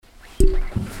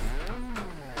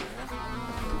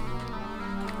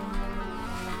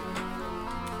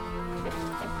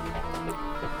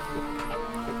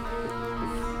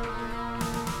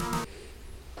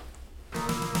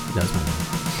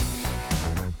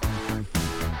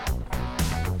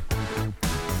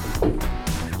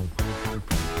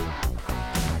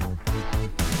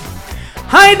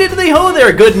Hi, diddly ho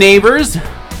there, good neighbors.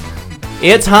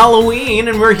 It's Halloween,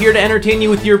 and we're here to entertain you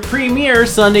with your premier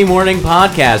Sunday morning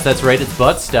podcast. That's right, it's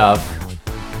Butt Stuff.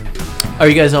 Are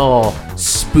you guys all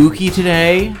spooky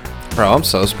today? Bro, I'm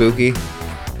so spooky.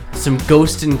 Some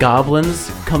ghosts and goblins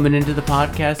coming into the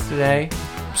podcast today?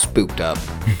 Spooked up.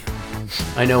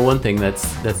 I know one thing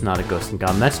that's not a ghost and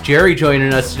goblin. That's Jerry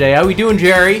joining us today. How we doing,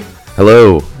 Jerry?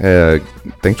 Hello.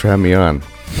 Thanks for having me on.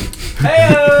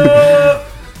 Hey,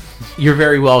 you're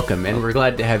very welcome, and we're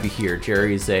glad to have you here.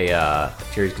 Jerry's going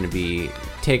to be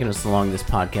taking us along this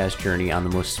podcast journey on the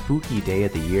most spooky day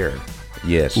of the year.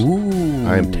 Yes. Ooh.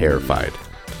 I am terrified.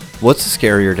 What's the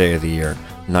scarier day of the year?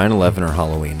 9/11 or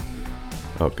Halloween?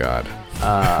 Oh, God.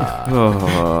 I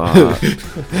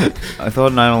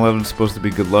thought 9/11 is supposed to be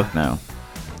good luck now.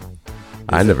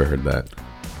 I never heard that.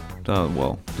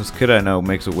 Well, this kid I know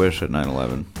makes a wish at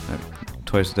 9/11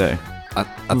 twice a day. I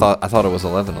thought it was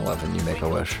 11/11. You make a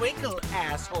wish.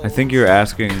 I think you're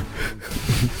asking.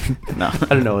 No. I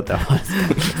don't know what that was.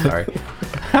 Sorry.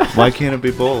 Why can't it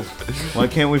be both? Why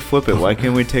can't we flip it? Why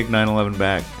can't we take 9/11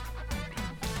 back?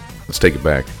 Let's take it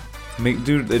back.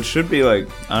 Dude, it should be like,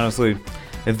 honestly,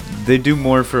 if they do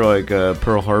more for like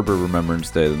Pearl Harbor Remembrance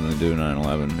Day than they do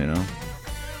 9/11, you know?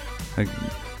 Like,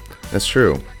 That's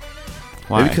true.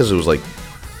 why? Maybe because it was like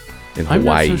in I'm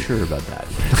Hawaii. not so sure about that.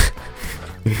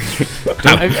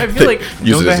 I feel like...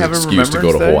 Use Don't it they as have an a excuse to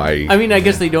go to Remembrance Day? Hawaii. I mean, I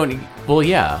guess they don't... Well,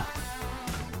 yeah.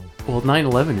 Well,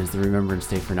 9/11 is the Remembrance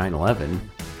Day for 9/11.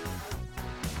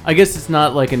 I guess it's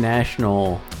not like a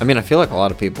national... I mean, I feel like a lot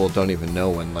of people don't even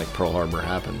know when like Pearl Harbor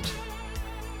happened,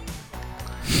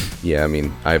 Yeah, I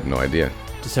mean, I have no idea.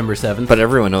 December 7th. but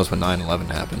everyone knows when 9/11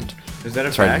 happened. Is that a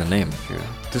It's right fact? in the name.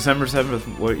 December 7th,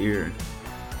 what year?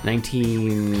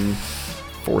 19...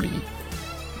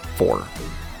 44.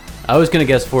 I was going to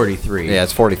guess 43. Yeah,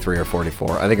 it's 43 or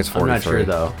 44. I think it's 43. I'm not sure,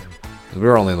 though. We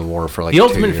were only in the war for like The 2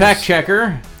 ultimate years. fact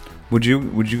checker. Would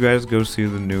you guys go see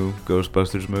the new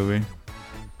Ghostbusters movie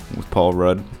with Paul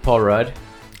Rudd? Paul Rudd.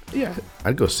 Yeah,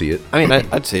 I'd go see it. I mean,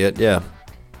 I'd see it. Yeah,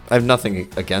 I have nothing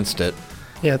against it,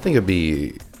 Yeah, I think it'd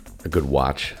be a good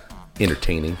watch.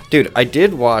 Entertaining. dude. I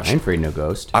did watch. I'm afraid no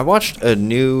ghost. I watched a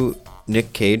new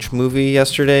Nick Cage movie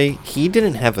yesterday. He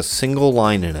didn't have a single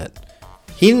line in it.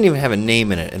 He didn't even have a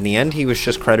name in it. In the end, he was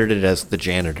just credited as the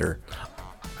janitor.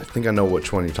 I think I know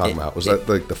which one you're talking about. Was that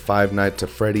like the Five Nights at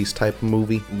Freddy's type of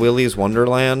movie? Willy's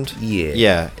Wonderland? Yeah.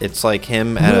 Yeah, it's like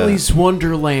him at Willy's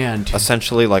Wonderland.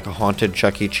 essentially like a haunted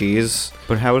Chuck E. Cheese.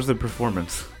 But how was the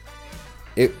performance?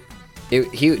 Dude,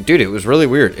 it was really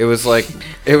weird. It was like,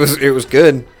 it was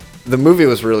good. The movie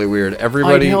was really weird.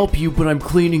 Everybody... I'd help you, but I'm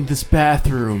cleaning this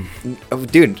bathroom. Oh,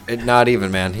 dude, not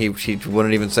even, man. He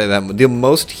wouldn't even say that.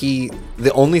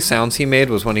 The only sounds he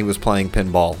made was when he was playing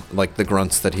pinball, like the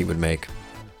grunts that he would make.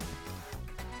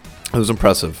 It was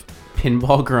impressive.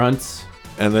 Pinball grunts.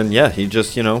 And then yeah, he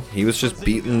was just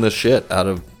beating the shit out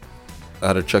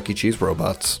of Chuck E. Cheese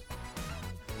robots.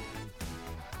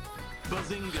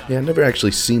 Yeah, I never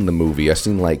actually seen the movie. I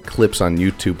seen like clips on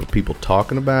YouTube of people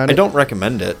talking about it. I don't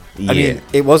recommend it. I Yeah. mean,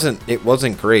 it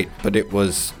wasn't great, but it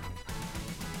was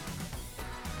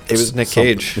Nick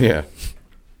Cage. Yeah.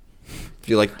 If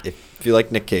you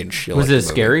like Nick Cage, you'll Was like it a the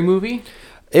movie. scary movie?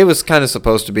 It was kind of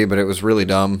supposed to be, but it was really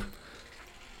dumb.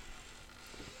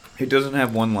 He doesn't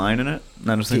have one line in it?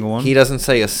 Not a single one? He doesn't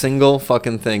say a single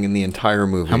fucking thing in the entire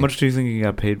movie. How much do you think he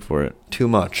got paid for it? Too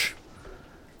much.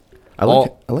 I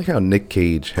like how Nick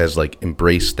Cage has like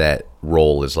embraced that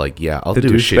role as like, yeah, I'll The do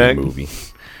a shitty douchebag? movie.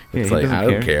 Yeah, It's he like, doesn't I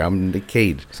don't care. I'm Nick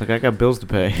Cage. It's like, I got bills to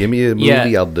pay. Give me a movie, Yeah.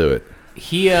 I'll do it.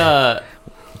 He, Don't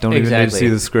even need to Exactly. see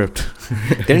the script.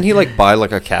 Didn't he like buy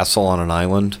like a castle on an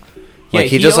island? yeah, Like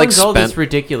he just like owns all this spent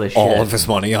ridiculous all shit. of his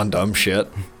money on dumb shit.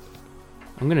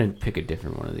 I'm gonna pick a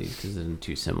different one of these because it's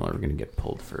too similar. We're gonna get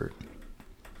pulled for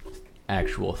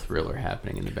actual thriller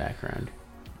happening in the background.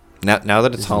 Now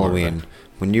that it's This is more of Halloween,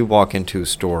 when you walk into a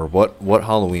store, what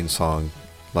Halloween song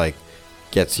like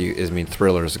gets you?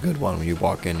 Thriller is a good one. When you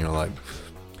walk in, you're like,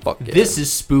 fuck yeah. This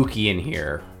is spooky in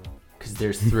here because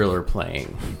there's thriller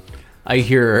playing. I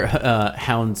hear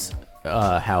hounds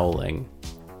howling.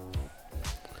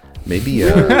 Maybe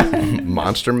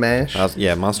Monster Mash.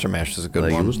 Monster Mash is a good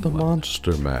Like, one. it was the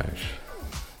Monster Mash.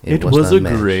 It was a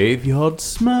not mash. graveyard Why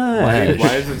smash.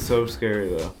 is it so scary,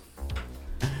 though?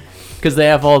 Because they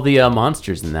have all the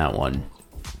monsters in that one.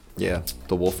 Yeah,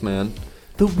 the Wolfman.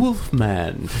 The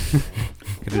Wolfman.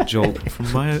 Get a jolt from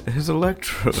his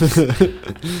electrode.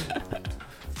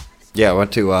 Yeah, I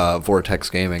went to Vortex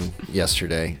Gaming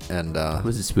yesterday, and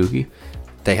Was it spooky?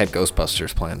 they had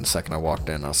Ghostbusters playing the second I walked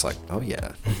in. I was like, oh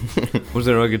yeah. Was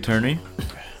there like a tourney?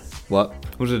 What?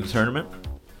 Was it a tournament?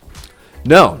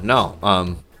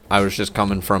 No. I was just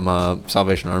coming from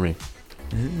Salvation Army.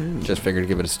 Just figured to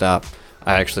give it a stop.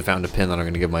 I actually found a pin that I'm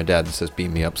going to give my dad that says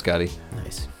 "Beam me up, Scotty."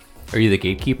 Nice. Are you the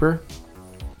gatekeeper?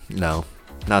 No,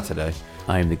 not today.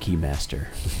 I am the key master.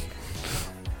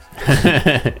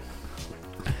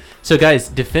 So, guys,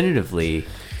 definitively,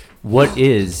 what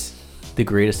is the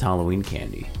greatest Halloween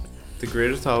candy? The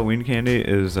greatest Halloween candy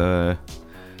is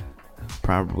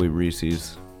probably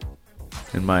Reese's,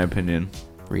 in my opinion.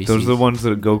 Reese's. Those are the ones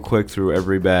that go quick through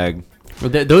every bag. Well,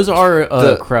 those are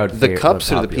crowd. The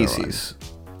cups or the popular PCs?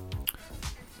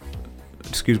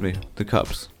 Excuse me, the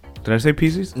cups. Did I say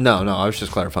PCs? No, I was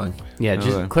just clarifying. Yeah,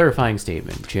 just Okay. clarifying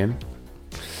statement, Jim.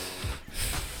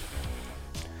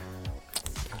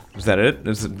 Is that it?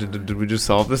 Did we just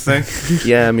solve this thing?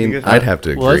 Yeah, I mean, I'd have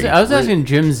to agree. Well, I was asking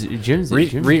Jim's.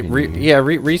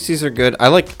 Reese's are good. I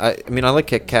like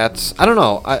Kit Kats. I don't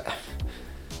know.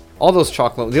 All those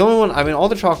chocolate. The only one. I mean, all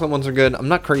the chocolate ones are good. I'm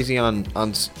not crazy on.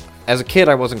 As a kid,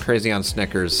 I wasn't crazy on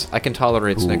Snickers. I can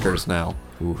tolerate Snickers now.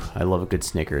 Ooh, I love a good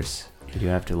Snickers. You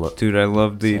have to look. Dude, I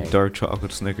love the Same. dark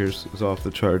chocolate Snickers. It's off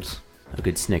the charts. A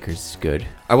good Snickers is good.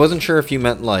 I wasn't sure if you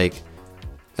meant like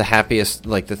the happiest,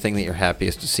 like the thing that you're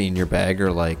happiest to see in your bag,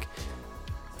 or like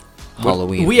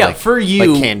Halloween. Well, yeah, like, for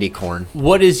you, like candy corn.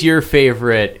 What is your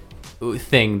favorite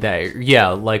thing that? Yeah,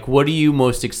 like what are you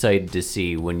most excited to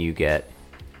see when you get?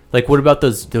 Like, what about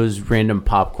those random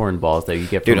popcorn balls that you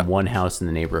get from one house in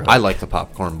the neighborhood? I like the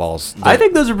popcorn balls. I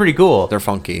think those are pretty cool. They're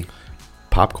funky.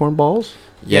 Popcorn balls?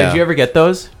 Yeah. Did you ever get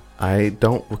those? I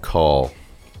don't recall.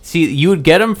 See, you would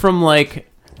get them from like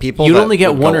People. You'd that only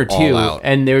get would one go or two, all out.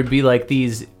 and there would be like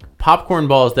these popcorn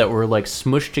balls that were like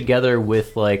smushed together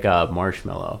with like a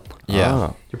marshmallow. Yeah.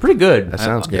 Ah, They're pretty good. that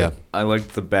sounds good. Yeah. I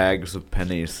liked the bags of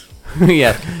pennies.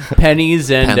 Yeah, pennies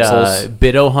and Pencils.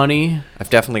 Bitto honey, I've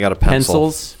definitely got a pencil.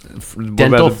 pencils, What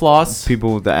dental about the floss.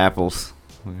 people with the apples.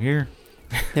 Here.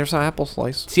 There's an apple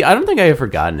slice. See, I don't think I ever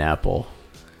got an apple.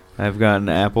 I've gotten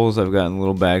apples. I've gotten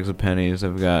little bags of pennies.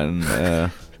 I've gotten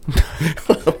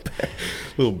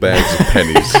Little bags of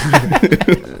pennies.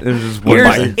 there's just one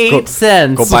Here's bag. 8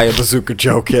 cents. Go buy a Bazooka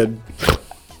Joe, kid.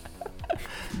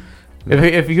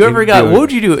 If you ever got, what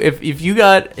would you do if you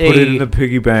got a? Put it in a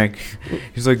piggy bank.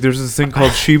 He's like, there's this thing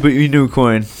called Shiba Inu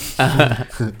coin.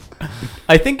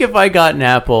 I think if I got an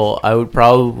apple, I would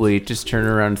probably just turn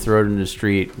around and throw it in the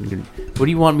street. What do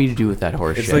you want me to do with that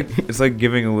horse shit? It's like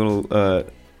giving a little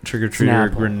trick or treater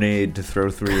Snapple. grenade to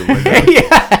throw through your window.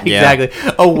 Yeah,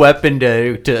 exactly. A weapon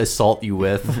to assault you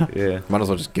with. Yeah. Might as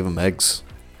well just give them eggs.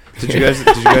 Did you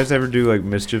guys ever do like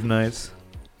mischief nights?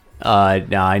 No,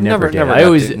 I never did. never I got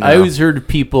always to- no. I always heard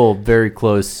people very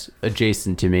close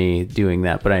adjacent to me doing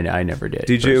that, but I never did.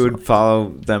 DJ personally. would follow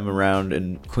them around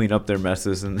and clean up their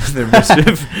messes and their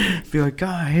mischief. Be like,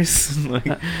 guys, and like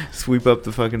sweep up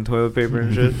the fucking toilet paper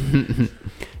and shit.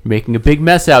 making a big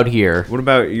mess out here. What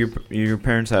about your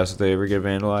parents' house? Did they ever get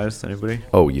vandalized? Anybody?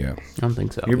 Oh, yeah. I don't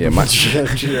think so. Yeah,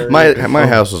 my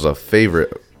house was a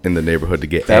favorite in the neighborhood to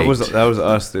get That eggs. was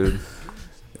us, dude.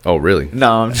 Oh, really?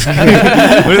 No, I'm just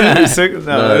kidding.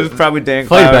 No, it was probably Dan. Fight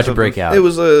Cloud or about to something. break out. It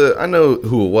was I know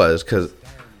who it was because,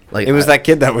 like, It was that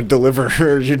kid that would deliver,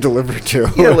 or you deliver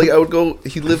to. yeah, like I would go.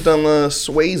 He lived on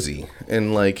Swayze,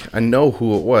 and like I know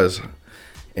who it was,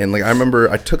 and like I remember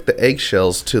I took the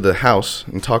eggshells to the house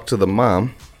and talked to the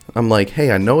mom. I'm like, hey,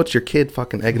 I know it's your kid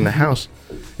fucking egging the house,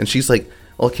 and she's like,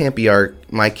 well, it can't be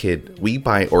my kid. We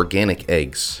buy organic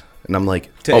eggs, and I'm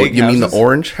like, To oh, egg you mean the houses?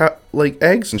 orange like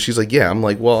eggs? And she's like, yeah. I'm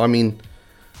like, well, I mean,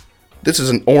 this is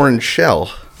an orange shell,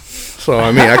 so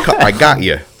I mean, I got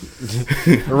you.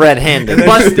 Red-handed.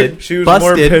 Busted. She was more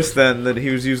Busted. pissed then that he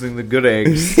was using the good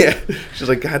eggs. Yeah, she's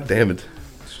like, god damn it.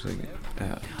 She's like,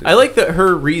 "Ah, dude." I like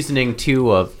her reasoning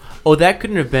too of, oh, that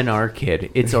couldn't have been our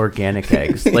kid. It's organic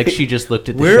eggs. Like she just looked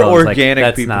at the We're show and was organic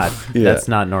like, people. That's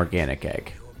not an organic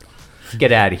egg.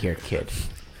 Get out of here, kid.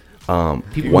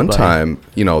 People One buy- time,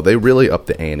 they really upped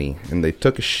the ante, and they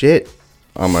took a shit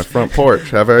on my front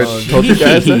porch. Have I told you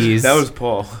guys that? Jeez. That was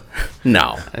Paul.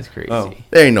 No, That's crazy. Oh.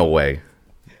 there ain't no way.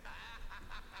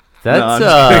 That's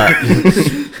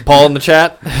Paul in the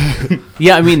chat.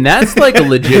 yeah. I mean, that's like a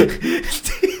legit.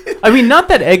 I mean, not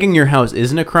that egging your house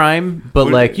isn't a crime, but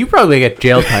like you probably get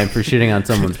jail time for shitting on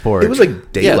someone's porch. It was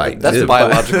like daylight. that's it,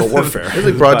 biological warfare. it was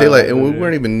like broad daylight, and we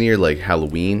weren't even near like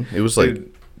Halloween. It was like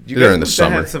You during the must have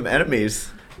summer. had some enemies.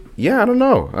 Yeah, I don't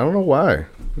know. I don't know why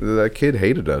that kid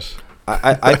hated us.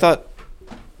 I thought.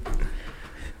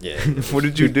 Yeah. What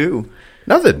did you do?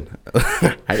 Nothing.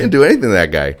 I didn't do anything to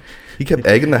that guy. He kept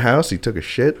egging the house. He took a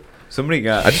shit. Somebody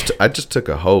got. I just took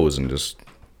a hose and just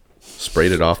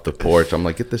sprayed it off the porch. I'm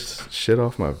like, get this shit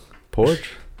off my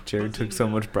porch. Jared took so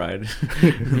much pride.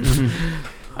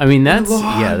 I mean,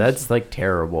 that's like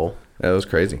terrible. That was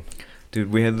crazy.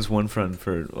 Dude, we had this one friend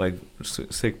for like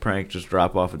sick prank, just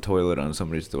drop off a toilet on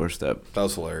somebody's doorstep. That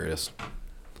was hilarious.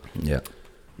 Yeah.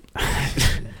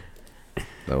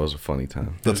 That was a funny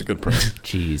time. That's a good prank.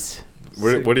 Jeez.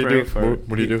 What do you do? Sick prank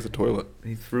What do you do with the toilet?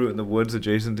 He threw it in the woods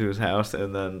adjacent to his house,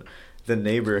 and then the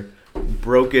neighbor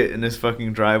broke it in his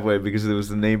fucking driveway because it was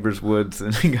the neighbor's woods,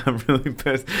 and he got really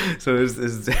pissed. So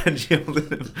his dad yelled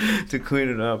at him to clean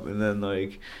it up, and then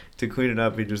to clean it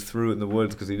up, he just threw it in the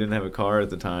woods because he didn't have a car at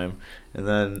the time. And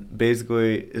then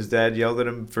basically his dad yelled at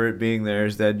him for it being there.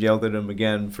 His dad yelled at him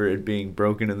again for it being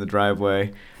broken in the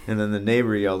driveway, and then the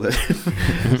neighbor yelled at him.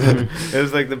 It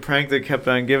was like the prank that kept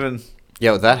on giving.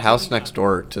 Yeah, that house next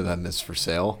door to them is for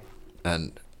sale,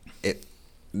 and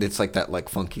it's like that like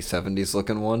funky 70s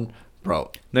looking one,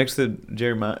 bro. Next to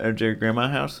Jerry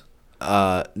Grandma's house?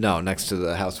 No, next to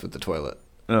the house with the toilet.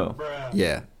 Oh.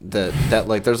 Yeah, that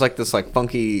like there's like this like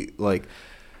funky like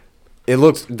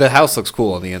the house looks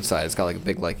cool on the inside. It's got like a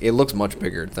big like it looks much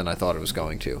bigger than I thought it was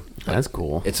going to. Like, That's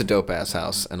cool. It's a dope ass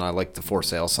house, and I like the for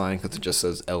sale sign because it just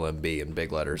says LMB in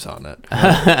big letters on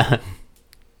it.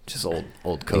 Just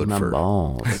old code my for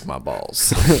balls. lick my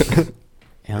balls.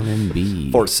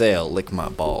 LMB. For sale, lick my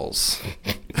balls.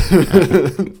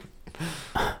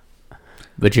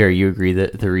 But Jerry, you agree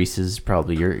that the Reese's is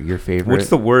probably your favorite? What's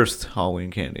the worst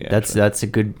Halloween candy? That's a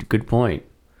good point.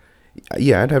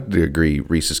 Yeah, I'd have to agree.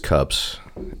 Reese's Cups,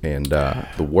 and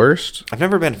the worst. I've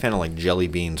never been a fan of like jelly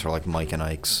beans or like Mike and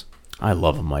Ike's. I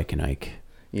love a Mike and Ike.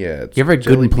 Yeah, it's You ever had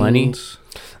Good jelly and Plenty? beans.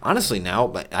 Honestly, now,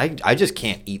 but I just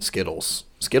can't eat Skittles.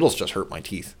 Skittles just hurt my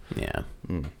teeth. Yeah.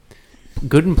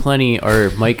 Good and Plenty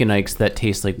are Mike and Ike's that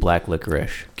taste like black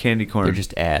licorice. Candy corn. They're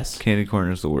just ass. Candy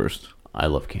corn is the worst. I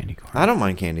love candy corn. I don't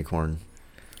mind candy corn.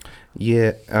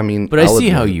 Yeah, I mean, But I I'll see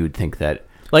how admit- you would think that.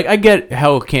 Like, I get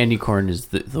how candy corn is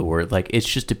the word. Like, it's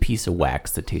just a piece of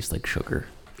wax that tastes like sugar.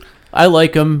 I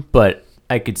like them, but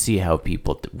I could see how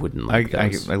people wouldn't like I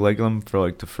those. like them for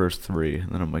like the first three,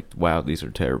 and then I'm like, wow, these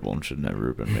are terrible and should never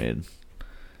have been made.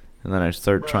 And then I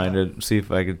start trying to see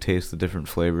if I could taste the different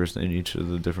flavors in each of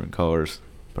the different colors,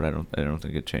 but I don't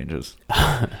think it changes.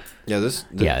 Yeah,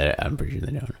 Yeah, I'm pretty sure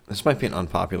they don't. This might be an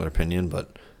unpopular opinion,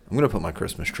 but I'm gonna put my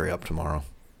Christmas tree up tomorrow.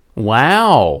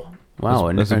 Wow.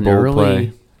 That's a An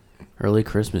bold early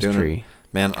Christmas Doing it. tree.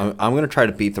 Man, I'm gonna try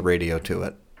to beat the radio to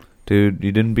it. Dude,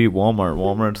 you didn't beat Walmart.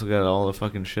 Walmart's got all the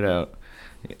fucking shit out.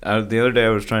 The other day I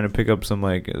was trying to pick up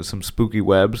some spooky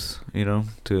webs,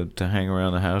 to hang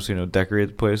around the house, decorate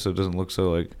the place so it doesn't look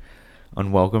so like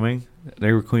unwelcoming.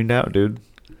 They were cleaned out, dude.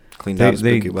 Cleaned They out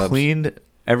spooky webs. cleaned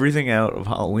everything out of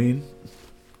Halloween.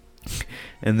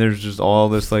 And there's just all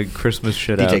this like Christmas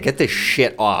shit DJ, out. get this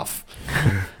shit off.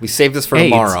 We saved this for Hey,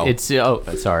 tomorrow. it's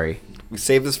sorry. We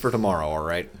saved this for tomorrow, all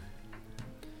right?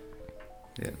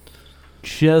 Yeah.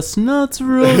 Chestnuts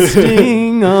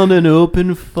roasting on an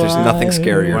open fire. There's nothing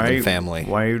scarier Why are than you- family.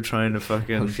 Why are you trying to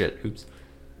fucking? Oh shit! Oops.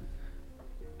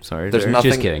 Sorry. There's Derek.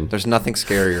 nothing. Just kidding. There's nothing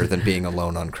scarier than being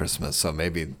alone on Christmas. So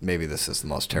maybe this is the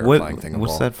most terrifying thing of all.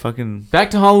 What's that fucking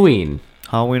Back to Halloween.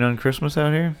 Halloween on Christmas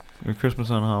out here? Or Christmas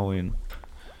on Halloween?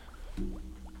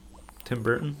 Tim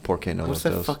Burton? Porque no What's los that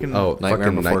dos. fucking? Oh, Nightmare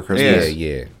fucking Before night- Christmas.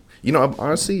 Yeah. You know, I've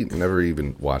honestly never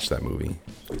even watched that movie.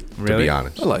 To Really? be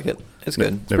honest, I like it. It's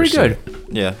good. Never Pretty seen good. it.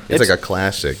 Yeah, It's like a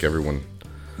classic. Everyone.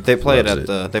 they play it loves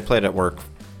at they play it at work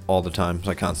all the time.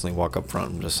 So I constantly walk up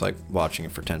front and just like watching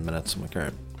it for 10 minutes. I'm like, all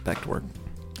right, back to work.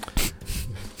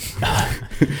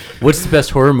 What's the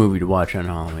best horror movie to watch on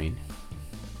Halloween?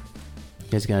 You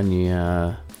guys got any?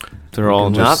 They're all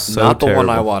not just so not the one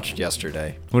I terrible. watched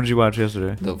yesterday. What did you watch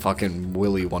yesterday? The fucking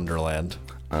Willy Wonderland.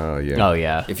 Yeah. Oh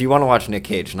yeah. If you want to watch Nick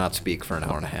Cage not speak for an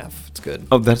hour and a half, it's good.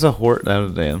 Oh, that's a horror. That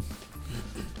was damn.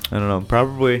 I don't know.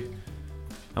 Probably.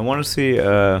 I want to see.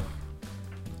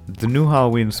 The new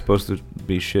Halloween's supposed to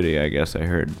be shitty. I guess I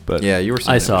heard, but Yeah, you were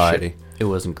saying I it saw was it. shitty. It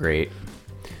wasn't great.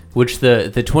 Which the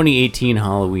 2018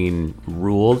 Halloween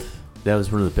ruled. That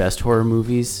was one of the best horror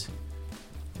movies.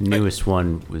 The newest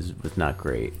one was not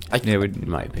great, yeah, we. in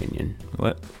my opinion.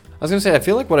 What? I was gonna say, I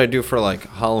feel like what I do for like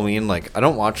Halloween, like I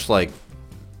don't watch like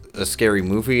a scary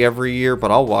movie every year, but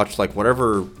I'll watch like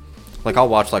whatever. Like I'll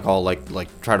watch like all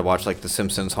like try to watch like The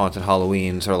Simpsons Haunted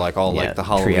Halloweens or like all Yeah, like the Treehouse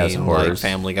Halloween of like Horrors.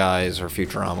 Family Guys or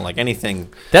Futurama, like anything.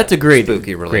 That's a great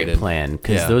Spooky related. great plan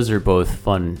because Yeah. those are both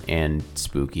fun and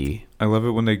spooky. I love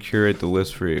it when they curate the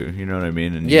list for you. You know what I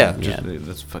mean? And Yeah. just, Yeah.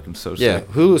 that's fucking so Yeah, sick.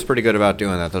 Hulu's pretty good about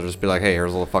doing that. They'll just be like, hey,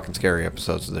 here's all the fucking scary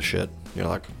episodes of this shit. You're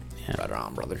like, Yeah. right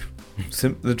on, brother.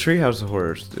 The Treehouse of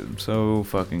Horrors, dude, so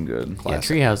fucking good.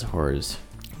 Classic. Yeah, Treehouse of Horrors.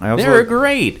 I also They're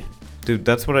great. dude, Dude,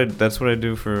 that's what I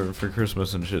do for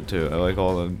Christmas and shit too. I like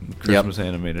all the Christmas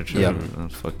animated shit. Yep.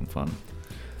 That's fucking fun.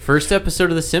 First episode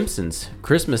of The Simpsons,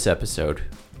 Christmas episode.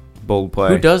 Bold play.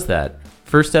 Who does that?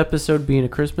 First episode being a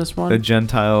Christmas one? A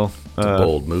Gentile. It's a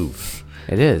bold move.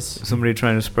 It is. Somebody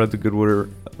trying to spread the good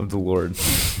word of the Lord.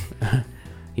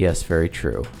 Yes, very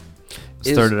true.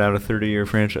 Started out a 30-year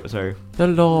franchise. Sorry. The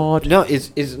Lord. No,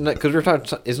 because we're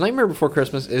talking. Is Nightmare Before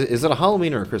Christmas? Is it a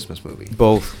Halloween or a Christmas movie?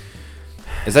 Both.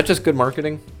 Is that just good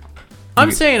marketing?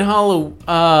 I'm saying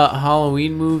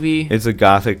Halloween movie. It's a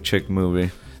gothic chick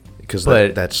movie. Because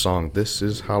But- that song, This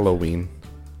Is Halloween.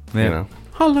 Yeah. You know,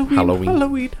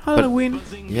 Halloween.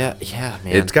 Yeah,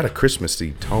 man. it's got a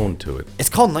Christmassy tone to it. It's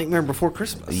called Nightmare Before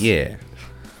Christmas. Yeah.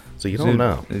 So you don't Dude,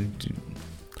 know.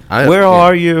 uh, Where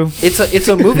are you? It's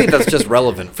a movie that's just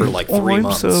relevant for like 3 I'm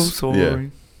months. so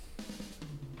sorry.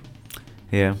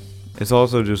 Yeah. It's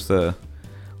also just the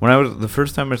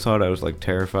first time I saw it, I was like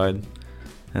terrified,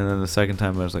 and then the second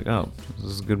time I was like, oh, this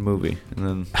is a good movie, and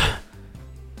then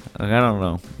like, I don't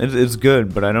know, it's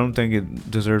good, but I don't think it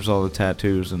deserves all the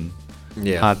tattoos and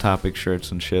Hot Topic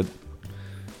shirts and shit.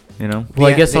 You know? Well,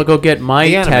 I The- guess the- I'll go get my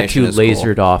the animation tattoo is cool.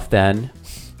 lasered off then.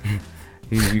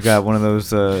 You got one of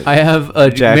those. I have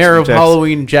a Mayor of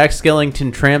Halloween Jack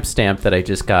Skellington tramp stamp that I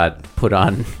just got put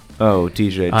on. Oh,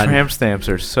 DJ, On- tramp stamps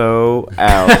are so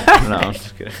out. No, I'm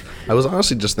just kidding. I was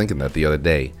honestly just thinking that the other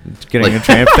day. Getting a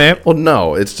tramp stamp? Well,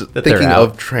 no, it's just That they're thinking out.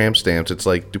 of tramp stamps. It's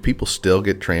like, do people still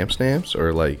get tramp stamps,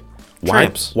 or like,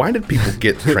 Tramps. why did people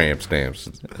get tramp stamps?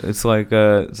 It's like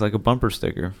a bumper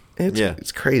sticker.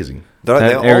 It's crazy. They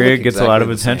That all area look gets a lot exactly of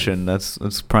the same. attention.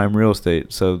 That's prime real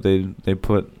estate. So they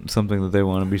put something that they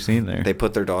want to be seen there. They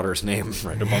put their daughter's name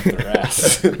right above their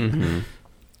ass.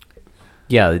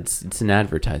 Yeah, it's an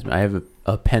advertisement. I have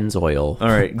a Pennzoil All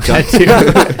right, tattoo.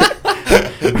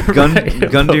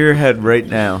 gun to your head right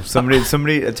now.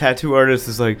 Somebody, a tattoo artist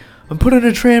is like, I'm putting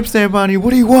a tramp stamp on you.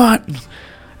 What do you want?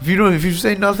 If you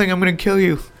say nothing, I'm gonna kill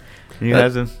you. And you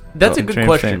have to. That's a good tramp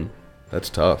question. stamp. That's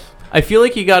tough. I feel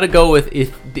like you got to go with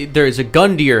if there's a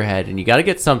gun to your head and you got to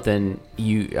get something.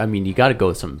 You got to go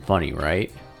with something funny,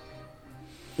 right?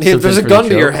 If there's a for the gun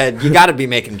to your joke. head, you got to be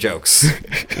making jokes.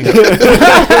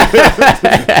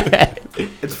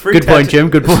 It's free. Good point, Jim.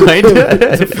 Good point.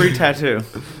 It's a free tattoo.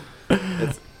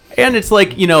 And it's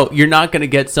like, you're not going to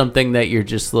get something that you're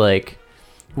just like,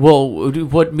 well,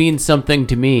 what means something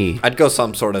to me? I'd go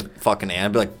some sort of fucking ad.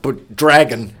 I'd be like, but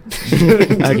dragon.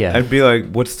 Yeah. I'd be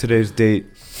like, what's today's date?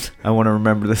 I want to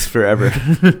remember this forever.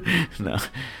 No.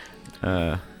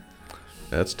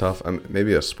 That's tough.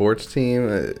 Maybe a sports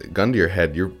team, gun to your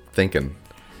head. You're thinking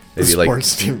maybe like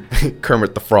Sports team.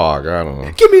 Kermit the Frog. I don't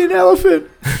know. Give me an elephant.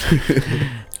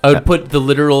 I would put the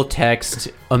literal text,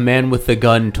 a man with a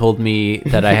gun told me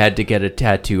that I had to get a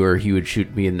tattoo or he would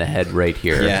shoot me in the head right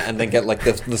here. Yeah, and then get like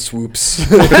the swoops.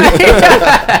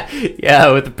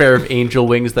 Yeah, with a pair of angel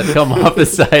wings that come off the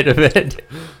side of it.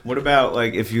 What about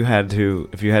like if you had to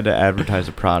advertise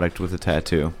a product with a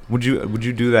tattoo? Would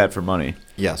you do that for money?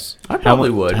 Yes. I probably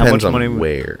would. How Depends much on money would-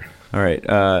 where. All right.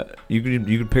 You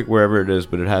could pick wherever it is,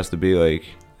 but it has to be like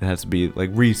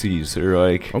Reese's or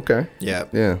like. Okay. Yeah.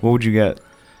 Yeah. What would you get?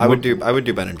 I would do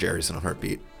Ben and Jerry's in a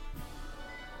heartbeat.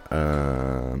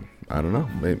 I don't know.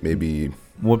 Maybe.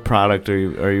 What product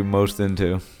are you most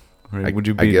into? Or would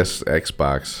you be? I guess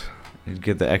Xbox. You'd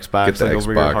get the Xbox Get the like, Xbox.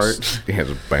 over your heart.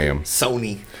 Yeah, bam.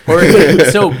 Sony.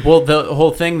 Well, the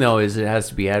whole thing though is it has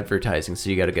to be advertising, so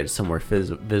you got to get it somewhere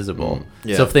visible.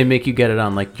 Yeah. So if they make you get it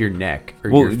on like your neck or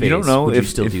Well, your face, you don't know would if you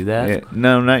still if- do that? yeah,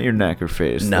 no, not your neck or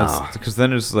face. No. because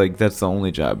then it's like that's the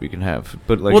only job you can have.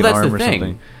 But like Well, an that's the arm or thing.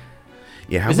 something.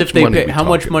 Yeah. How Is much if they money pay, we how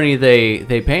much talking? money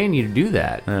they paying you to do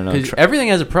that? I don't know. Because everything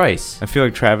has a price. I feel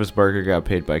like Travis Barker got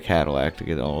paid by Cadillac to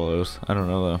get all of those. I don't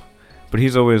know though, but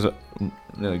he's always,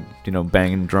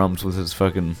 banging drums with his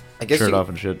fucking I guess shirt you- off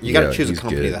and shit. You got to Yeah, choose a he's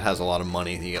company good. that has a lot of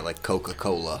money. You get like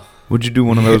Coca-Cola. Would you do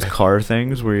one of those car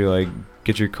things where you like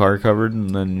get your car covered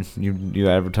and then you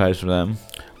advertise for them?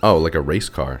 Oh, like a race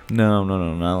car. No,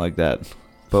 not like that.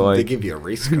 But They like give you a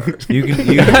race car. you can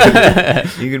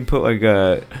you can put like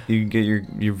you can get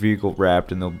your vehicle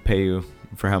wrapped and they'll pay you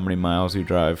for how many miles you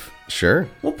drive. Sure.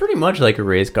 Well, pretty much like a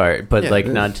race car, but Yeah, like it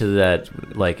is. not to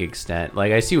that like extent.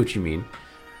 Like I see what you mean.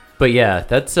 But yeah,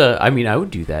 that's I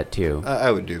would do that too.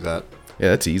 I would do that. Yeah,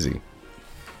 that's easy.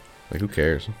 Like, who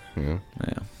cares? You know?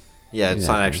 Yeah. Yeah, it's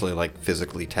not Exactly. actually like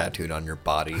physically tattooed on your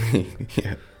body.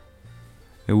 Yeah.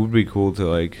 It would be cool to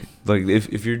like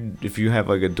if you have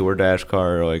like a DoorDash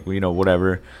car or like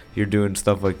whatever you're doing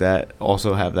stuff like that,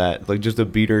 also have that like just a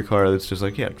beater car that's just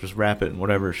like just wrap it and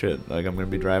whatever shit, like I'm gonna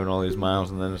be driving all these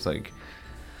miles and then it's like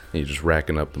You're just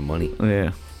racking up the money.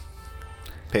 yeah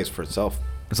Pays for itself.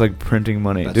 It's like printing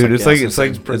money, That's dude. like It's like gas it's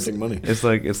like and printing money. It's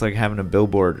like having a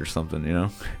billboard or something, you know.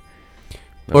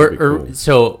 That'd be cool.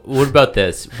 So what about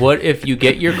this? What if you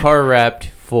get your car wrapped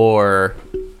for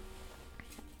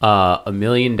 $1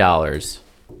 million,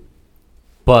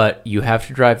 but you have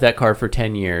to drive that car for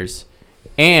 10 years,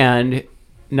 and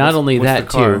not only what's that the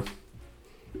car?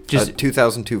 too, just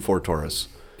 2002 Ford Taurus.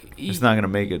 It's not gonna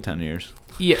make it 10 years.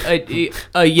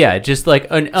 yeah, just like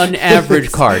an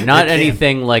average car, not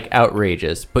anything like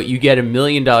outrageous, but you get $1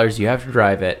 million, you have to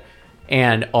drive it,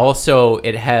 and also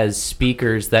it has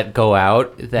speakers that go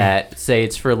out that say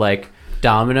it's for like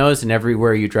Domino's, and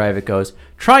everywhere you drive it goes,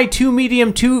 try 2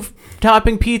 medium 2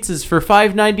 topping pizzas for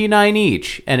 $5.99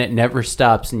 each, and it never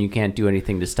stops, and you can't do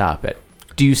anything to stop it.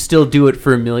 Do you still do it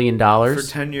for $1 million? For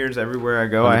 10 years, everywhere I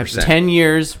go, I have to. 10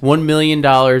 years, $1 million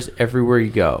everywhere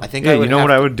you go. I think Yeah, I would you know have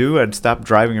what to, I would do? I'd stop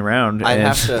driving around. I'd and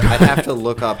have to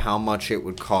look up how much it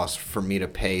would cost for me to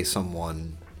pay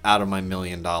someone out of my $1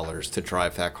 million to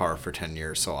drive that car for 10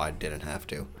 years, so I didn't have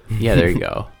to. Yeah, there you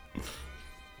go.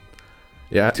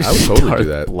 Yeah, I would totally Darth do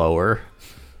that. Blower.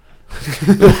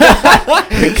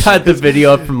 Got the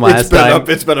video up from last time.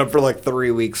 It's been up for like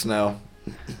 3 weeks now.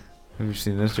 Have you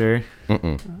seen this, Jerry?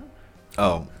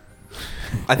 Oh,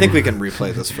 I think we can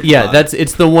replay this for. Yeah, the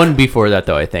it's the one before that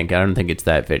though. I don't think it's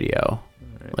that video.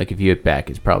 Like if you hit back,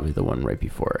 it's probably the one right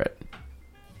before it.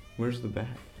 Where's the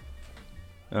back?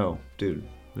 Oh, dude,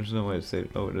 there's no way to save.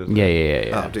 Oh, it is.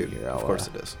 Yeah. Oh, dude, Here, of course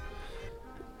it is.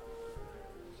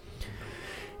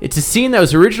 It's a scene that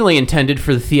was originally intended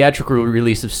for the theatrical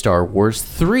release of Star Wars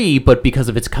 3, but because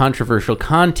of its controversial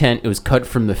content, it was cut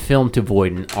from the film to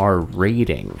avoid an R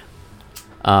rating.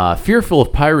 Fearful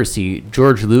of piracy,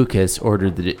 George Lucas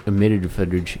ordered the omitted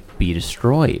footage be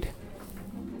destroyed.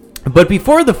 But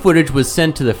before the footage was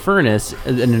sent to the furnace,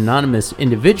 an anonymous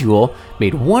individual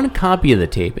made one copy of the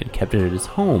tape and kept it at his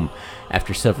home.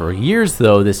 After several years,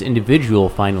 though, this individual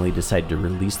finally decided to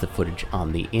release the footage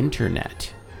on the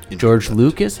internet. George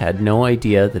Lucas had no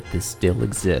idea that this still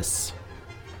exists.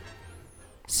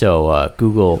 So,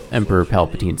 Google Emperor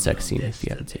Palpatine sex scene if you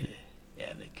haven't seen it.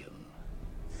 Anakin,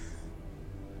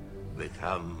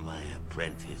 become my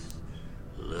apprentice.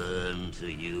 Learn to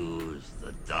use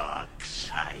the dark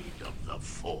side of the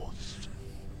Force.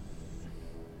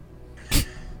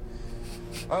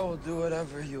 I will do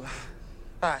whatever you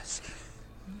ask.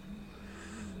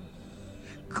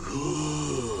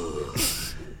 Good.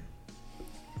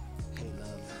 Hey,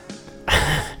 love.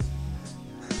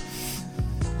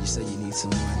 You say you need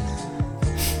someone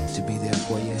to be there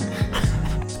for you,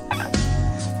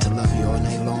 to love you all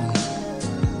night long.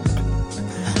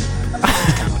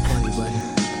 It's kind of funny, but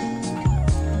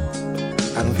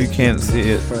I don't If you think can't can see go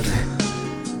it, further.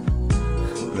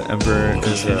 the Emperor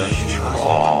is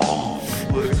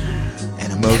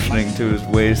And I'm motioning to his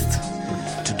waist.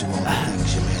 to do all the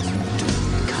things your man won't do.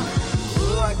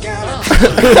 Oh, I got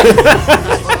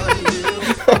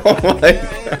Oh my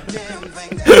God.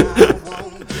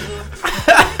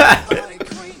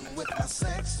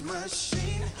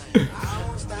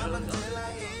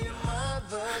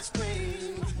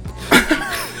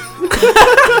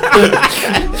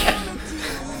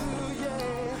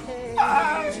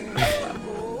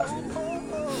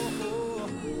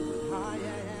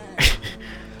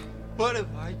 What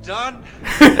have I done?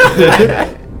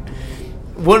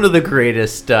 One of the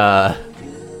greatest Wow,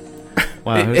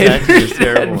 his acting is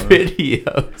terrible.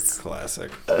 videos.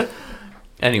 Classic.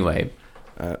 Anyway,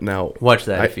 Now, watch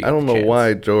that I if you don't get know a chance.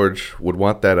 why George would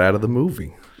want that out of the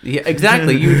movie. Yeah,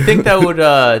 exactly. You'd think that would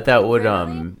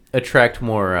attract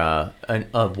more a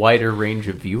wider range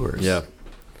of viewers. Yeah.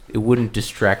 It wouldn't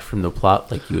distract from the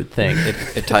plot like you would think.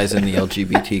 It ties in the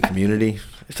LGBT community.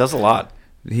 It does a lot.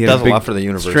 He It had does a big- lot for the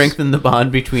universe. Strengthen the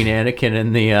bond between Anakin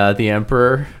and the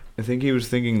Emperor. I think he was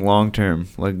thinking long term.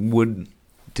 Like, would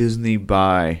Disney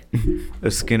buy a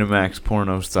Skinamax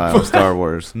porno style Star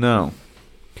Wars? No.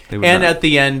 They would And not. at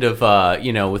the end of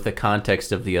with the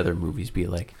context of the other movies, be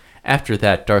like, after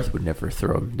that, Darth would never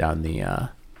throw him down the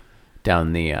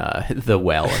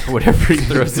well or whatever he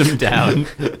throws him down.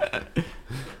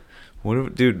 What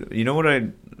if, dude, you know what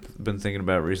I've been thinking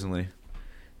about recently?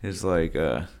 Is like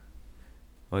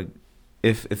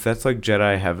if that's like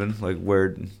Jedi heaven, like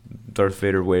where Darth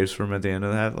Vader waves from at the end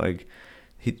of that, like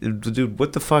dude,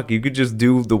 what the fuck? You could just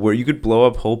do you could blow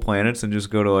up whole planets and just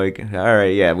go to like, all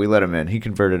right, yeah, we let him in. He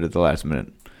converted at the last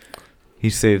minute. He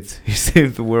saved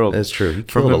the world. That's true. He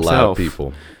From killed a lot himself. of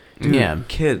people. Dude, Yeah.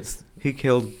 kids. He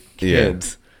killed Yeah.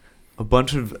 kids. A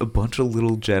bunch of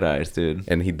little Jedis, dude.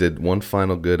 And he did one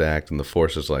final good act, and the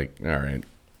Force is like, all right,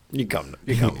 You come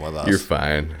with us. You're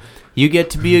fine. You get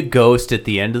to be a ghost at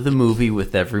the end of the movie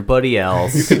with everybody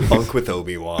else. You can bunk with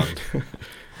Obi-Wan.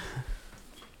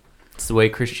 It's the way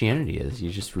Christianity is. You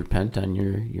just repent on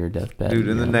your deathbed. Dude,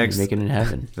 in the next- you make it in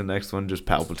heaven. The next one, just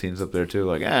Palpatine's up there too.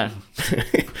 Like,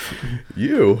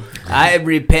 You. I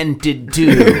repented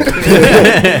too.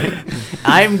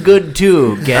 I'm good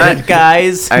too. Get it,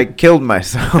 guys? I killed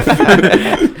myself.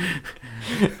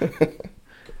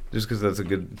 Just because that's a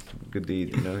good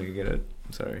deed, you know, you get it.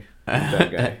 Sorry,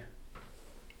 that guy.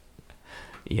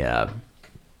 Yeah.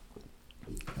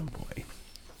 Oh boy.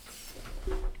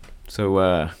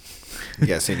 So, You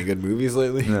guys seen any good movies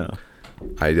lately? no.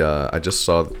 I just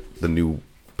saw the new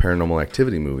Paranormal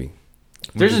Activity movie.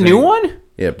 There's a new one?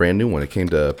 Yeah, brand new one. It came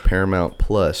to Paramount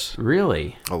Plus.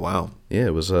 Really? Oh wow. Yeah,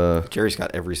 it was Jerry's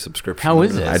got every subscription. How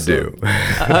is under it? the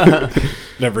I sun. do.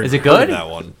 Never Is it even heard of good? that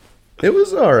one. It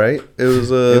was all right. It was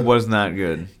It was not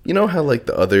good. you know how like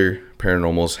the other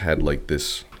paranormals had like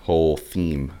this whole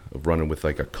theme of running with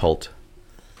like a cult.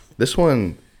 This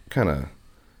one kind of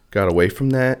got away from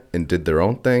that and did their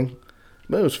own thing,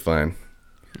 but it was fine.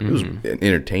 It was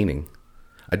entertaining.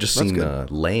 I just That's seen good.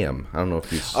 Lamb. I don't know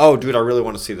if you. Oh, dude, I really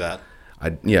want to see that.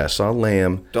 I saw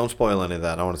Lamb. Don't spoil any of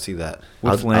that. I want to see that.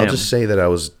 What's I'll Lamb? just say that I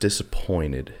was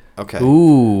disappointed. Okay.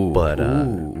 Ooh. But,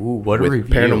 what a With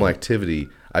review. Paranormal Activity,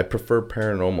 I prefer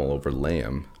Paranormal over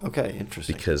Lamb Okay,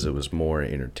 interesting. because it was more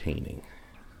entertaining.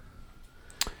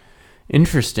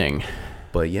 Interesting.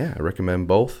 But yeah, I recommend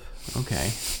both.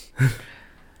 Okay.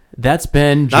 That's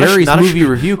been Not a- Jerry's not a movie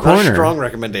review Not corner. a strong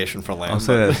recommendation for Lamb. I'll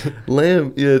say but- that.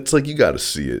 Lamb, yeah, it's like you got to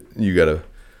see it. You got to,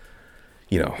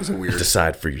 weird.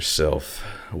 decide for yourself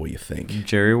what you think.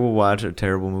 Jerry will watch a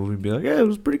terrible movie and be like, yeah, it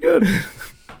was pretty good.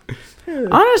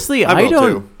 Honestly, I I will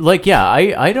don't too. like. Yeah,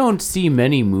 I don't see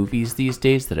many movies these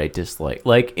days that I dislike.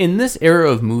 Like in this era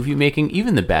of movie making,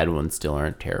 even the bad ones still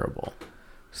aren't terrible.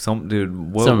 Some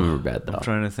dude. What, Some of them are bad though. I'm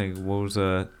trying to think. What was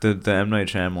the M Night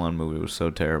Shyamalan movie was so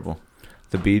terrible.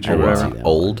 The Beach I or didn't see whatever. that.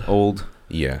 Old? Old.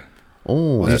 Yeah.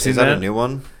 Oh, Is seen that that? a new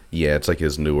one? Yeah, it's like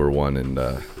his newer one, and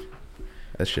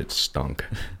that shit stunk.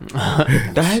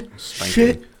 That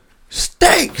shit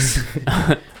stinks,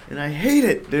 and I hate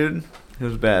it, dude. It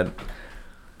was bad.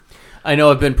 I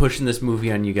know I've been pushing this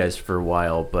movie on you guys for a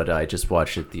while, but I just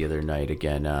watched it the other night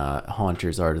again.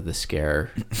 Haunters Art of the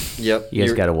Scare. Yep. You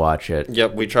guys got to watch it.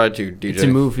 Yep, we tried to, DJ. It's a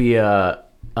movie.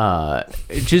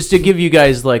 Just to give you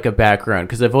guys like a background,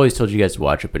 because I've always told you guys to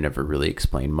watch it, but never really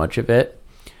explained much of it.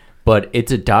 But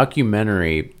it's a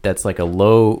documentary that's like a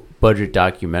low budget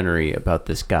documentary about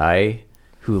this guy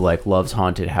who like loves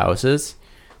haunted houses.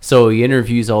 So he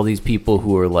interviews all these people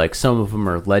who are like, some of them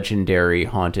are legendary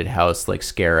haunted house like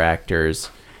scare actors,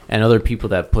 and other people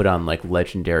that put on like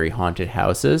legendary haunted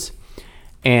houses.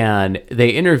 And they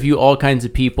interview all kinds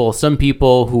of people. Some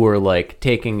people who are like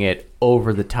taking it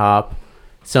over the top.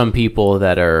 Some people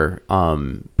that are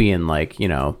being like,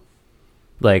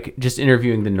 like just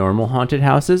interviewing the normal haunted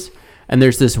houses. And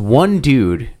there's this one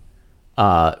dude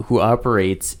who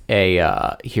operates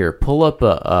a here, pull up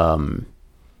a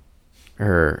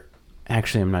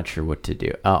actually I'm not sure what to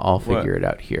do. I'll figure it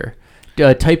out here.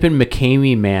 Type in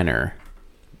McCamey Manor.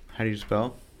 How do you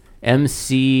spell?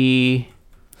 MC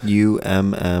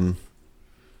UMM.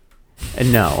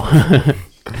 No.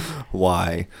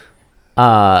 Why?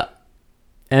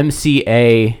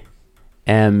 MCAM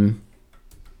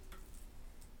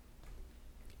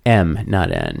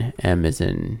not N. M is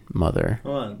in mother.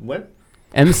 Hold on. What?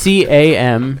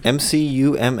 MCAM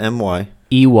MCUMMY.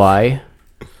 EY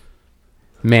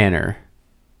Manor.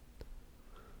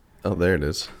 Oh, there it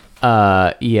is.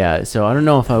 Yeah, so I don't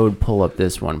know if I would pull up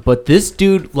this one, but this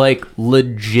dude like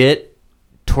legit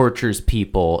tortures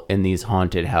people in these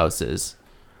haunted houses.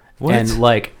 What? And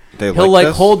like They he'll like like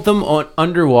this? hold them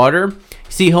underwater.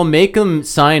 See, he'll make them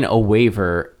sign a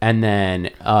waiver, and then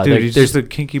Dude, like, he's there's just a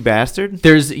kinky bastard.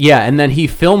 and then he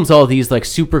films all these like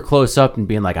super close up and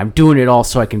being like, I'm doing it all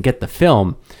so I can get the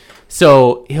film.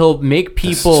 So he'll make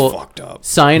people fucked up.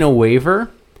 sign a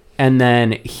waiver, and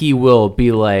then he will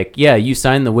be like, yeah, you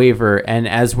signed the waiver. And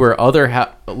as where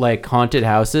other like haunted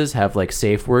houses have like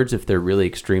safe words, if they're really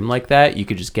extreme like that, you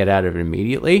could just get out of it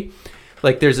immediately.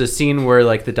 Like there's a scene where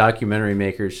like the documentary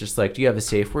maker is just like, do you have a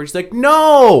safe word? He's like,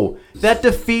 no, that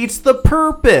defeats the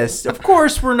purpose. Of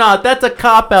course we're not. That's a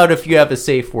cop out if you have a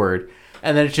safe word.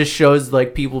 And then it just shows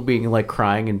like people being like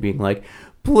crying and being like,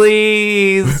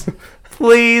 please,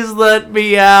 please let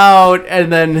me out.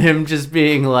 And then him just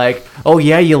being like, oh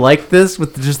yeah, you like this,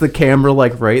 with just the camera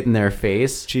like right in their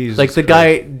face. Jesus like the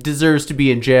Christ. guy deserves to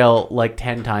be in jail like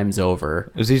 10 times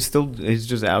over. Is he still? He's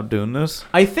just out doing this.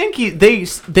 I think they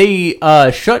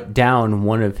shut down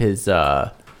one of his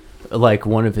like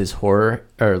one of his horror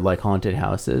or like haunted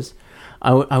houses,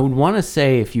 I would want to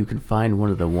say if you can find one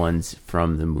of the ones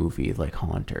from the movie like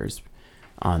Haunters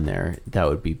on there, that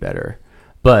would be better.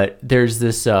 But there's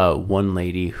this one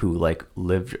lady who like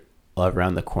lived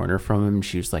around the corner from him.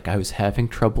 She was like, I was having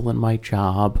trouble in my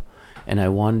job and I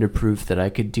wanted to prove that I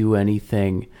could do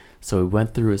anything. So we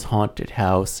went through his haunted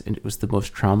house and it was the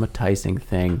most traumatizing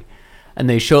thing. And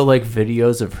they show like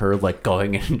videos of her like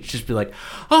going in and just be like,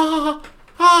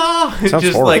 Sounds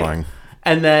just horrifying. like,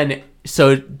 and then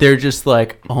so they're just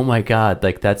like, oh my God,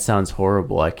 like that sounds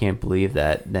horrible. I can't believe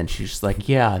that. And then she's just like,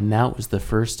 yeah, and that was the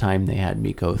first time they had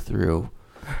me go through.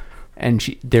 And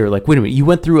they were like, wait a minute, you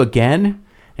went through again?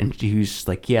 And she was just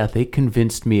like, yeah, they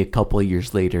convinced me a couple of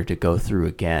years later to go through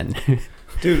again.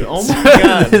 Dude, oh my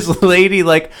God. This lady,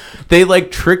 like, they like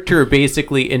tricked her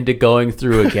basically into going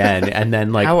through again. And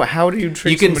then like, How do you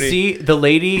trick you can somebody? see the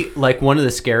lady, like one of the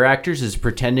scare actors is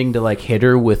pretending to like hit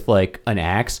her with like an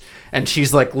axe. And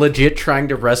she's like legit trying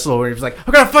to wrestle. And she's like,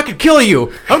 I'm gonna fucking kill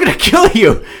you. I'm gonna kill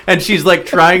you. And she's like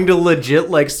trying to legit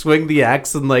like swing the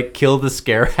axe and like kill the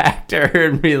scare actor.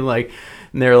 And being like,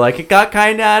 and they're like, it got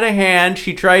kind of out of hand.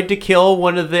 She tried to kill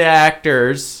one of the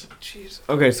actors. Jeez.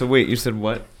 Okay, so wait, you said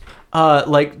what?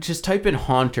 Like just type in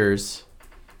Haunters.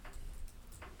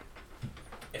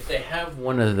 If they have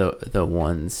one of the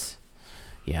ones,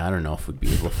 yeah, I don't know if we'd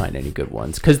be able to find any good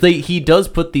ones because he does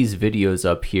put these videos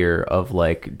up here of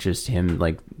like just him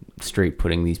like straight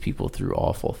putting these people through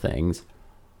awful things.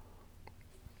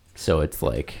 So it's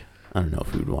like I don't know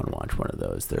if we would want to watch one of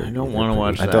those. I don't want to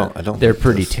watch I that. don't. They're think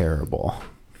pretty this- terrible.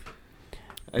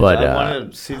 But, I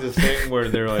want to see the thing where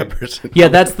they're like, Yeah,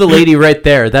 that's the lady right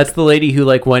there. That's the lady who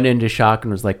like went into shock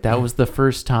and was like, "That was the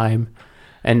first time,"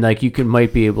 and like you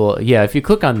might be able. Yeah, if you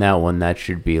click on that one, that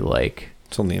should be like.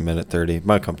 It's only a minute 30.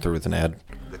 Might come through with an ad.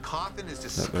 The coffin is the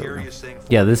scariest thing.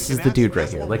 Yeah, this is the dude right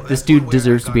here. Like this dude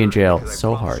deserves to be in jail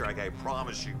so hard. I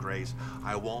promise you, Grace,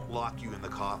 I won't lock you in the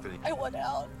coffin. I want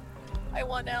out. I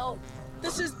want out.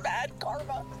 This is bad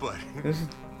karma. But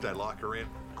did I lock her in?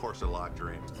 Of course I locked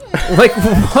her in. Like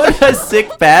what a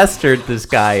sick bastard this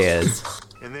guy is.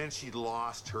 And then she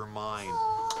lost her mind.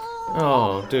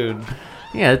 oh, dude.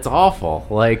 Yeah, it's awful.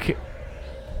 Like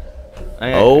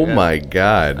Oh my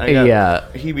God. I got yeah.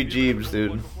 heebie-jeebs,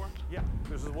 dude. Yeah,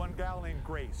 there's this one gal named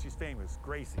Grace. She's famous,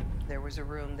 Gracie. There was a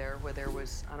room there where there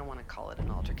was, I don't want to call it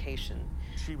an altercation.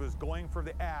 She was going for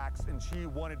the axe, and she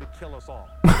wanted to kill us all.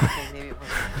 Okay, maybe it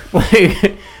wasn't.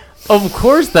 Like, of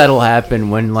course that'll happen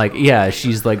when like yeah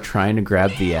she's like trying to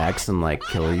grab the axe and like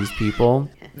kill these people.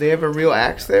 They have a real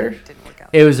axe there? Didn't work out.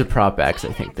 It was a prop axe,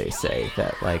 I think they say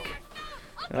that like.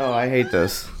 Oh, I hate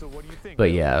this. So what do you think?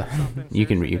 But yeah, you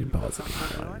can pause it.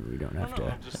 If you want. We don't have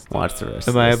to watch the rest.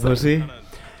 Am of I a this thing.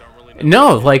 pussy?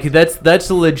 No, like that's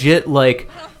legit. Like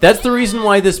that's the reason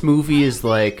why this movie is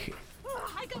like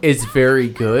is very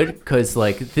good because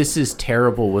like this is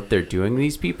terrible what they're doing to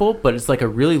these people, but it's like a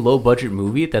really low budget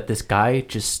movie that this guy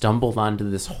just stumbled onto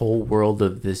this whole world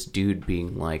of this dude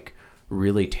being like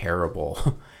really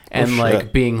terrible and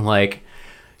like being like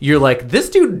you're like this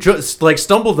dude just like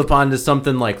stumbled upon to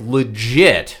something like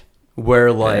legit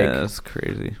where like Yeah, that's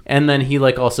crazy. and then he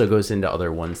like also goes into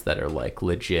other ones that are like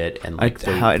legit and like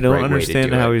the I don't right way to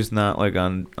understand do how it. he's not like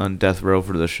on death row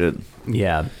for the shit.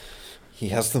 Yeah. He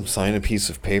has them sign a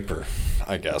piece of paper,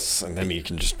 I guess, and then he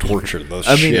can just torture the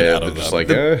I mean, shit Yeah, out they're of just them.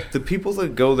 like, The people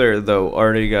that go there though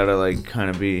already gotta like kind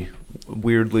of be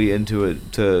weirdly into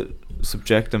it to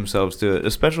subject themselves to it,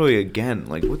 especially again.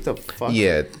 Like what the fuck?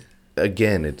 Yeah.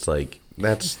 Again, it's like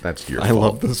that's your I fault.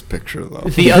 love this picture though.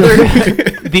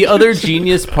 The other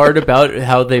genius part about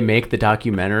how they make the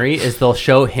documentary is they'll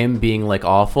show him being like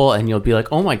awful and you'll be like,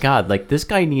 "Oh my god, like this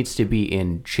guy needs to be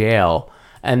in jail."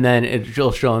 And then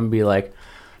it'll show him be like,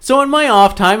 "So in my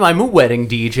off time, I'm a wedding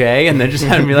DJ," and then just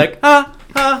have him be like,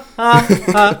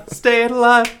 stay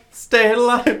alive, stay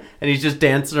alive," and he's just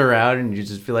dancing around, and you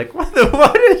just feel like,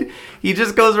 what? He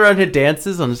just goes around and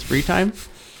dances on his free time.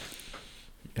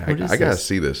 I What is gotta this?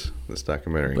 see this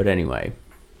documentary. But anyway,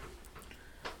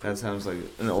 That sounds like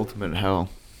an ultimate hell.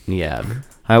 yeah.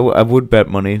 I would bet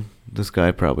money this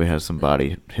guy probably has some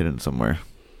body hidden somewhere.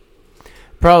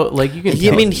 Probably like you can. Yeah,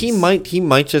 I tell mean, he's- he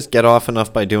might just get off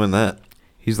enough by doing that.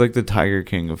 He's like the Tiger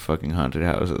King of fucking haunted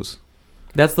houses.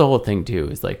 That's the whole thing too.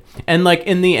 Is like, and like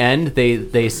in the end,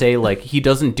 they say like he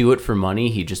doesn't do it for money.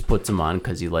 He just puts them on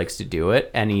because he likes to do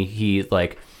it, and he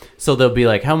like. So they'll be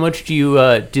like, "How much do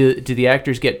you do the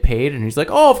actors get paid?" And he's like,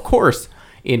 "Oh, of course,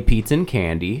 in pizza and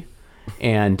candy."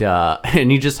 And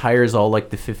and he just hires all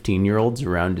like the 15-year-olds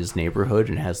around his neighborhood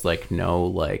and has like no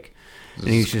like, and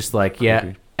he's just like,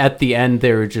 yeah. at the end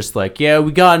they were just like, yeah,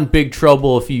 we got in big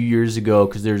trouble a few years ago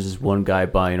because there's this one guy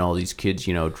buying all these kids,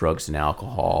 drugs and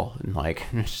alcohol, and like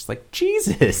it's just like,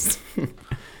 Jesus.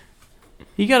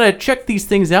 You gotta check these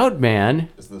things out, man.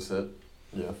 Is this it?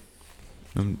 Yeah.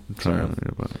 I'm trying to read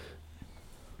about it.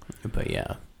 But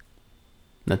yeah,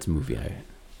 that's a movie.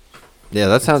 Yeah,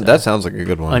 that sounds like a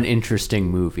good one. An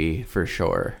interesting movie for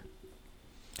sure.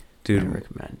 Dude, I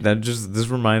recommend. This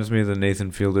reminds me of the Nathan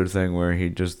Fielder thing where he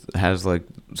just has like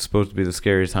supposed to be the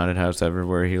scariest haunted house ever,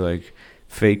 where he like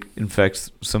fake infects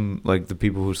some like the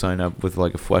people who sign up with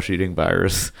like a flesh-eating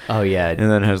virus. Oh yeah, and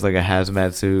then has like a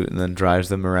hazmat suit, and then drives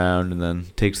them around, and then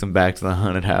takes them back to the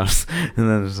haunted house, and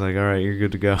then it's like, all right, you're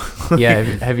good to go. Yeah,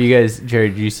 have you guys,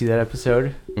 Jared? Did you see that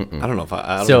episode? I don't know if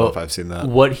I don't know if I've seen that.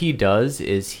 What he does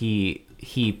is he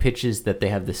pitches that they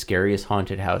have the scariest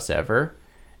haunted house ever.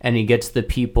 And he gets the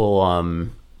people,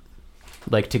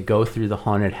 like, to go through the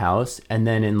haunted house. And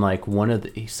then in, like,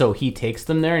 so he takes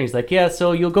them there. And he's like, yeah,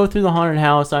 so you'll go through the haunted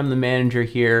house. I'm the manager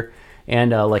here.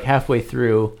 And, like, halfway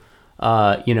through,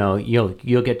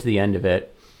 you'll get to the end of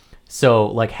it. So,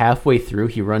 like, halfway through,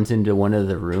 he runs into one of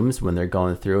the rooms when they're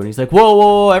going through. And he's like,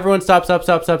 whoa, everyone stop.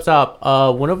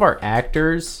 One of our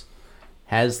actors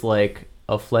has, like,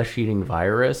 a flesh-eating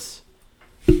virus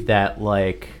that,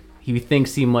 like... He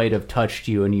thinks he might have touched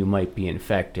you and you might be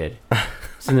infected.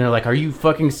 So they're like, are you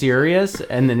fucking serious?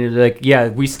 And then they're like, yeah,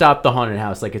 we stopped the haunted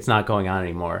house. Like, it's not going on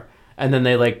anymore. And then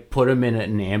they, like, put him in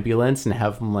an ambulance and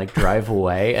have him, like, drive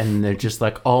away. And they're just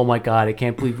like, oh, my God, I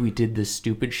can't believe we did this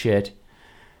stupid shit.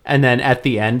 And then at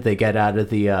the end, they get out of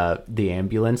the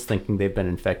ambulance thinking they've been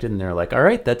infected. And they're like, all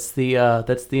right, that's the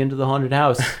end of the haunted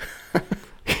house.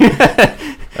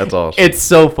 That's awesome. It's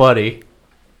so funny.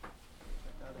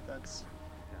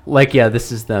 Like, yeah,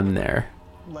 this is them there.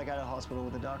 Like at a hospital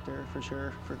with a doctor, for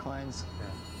sure, for Klein's.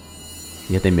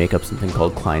 Yeah, they make up something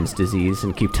called Klein's disease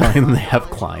and keep telling them they have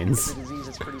Klein's. The disease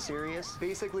is pretty serious.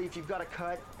 Basically, if you've got a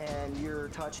cut and you're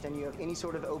touched and you have any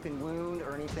sort of open wound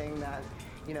or anything that,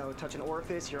 touch an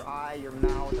orifice, your eye, your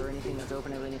mouth, or anything that's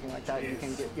open or anything like that, you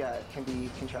can get, it can be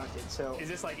contracted. So. Is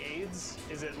this like AIDS?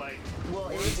 Is it like? Well,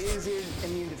 AIDS is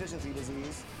immune deficiency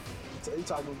disease. So you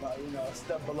talking about, a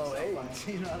step below AIDS,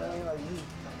 you know what I mean? Like,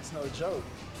 it's no joke.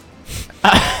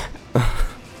 Hey,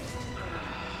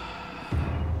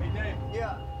 Dave.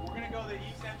 Yeah. We're gonna go to the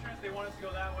east entrance. They want us to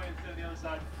go that way instead of the other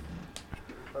side.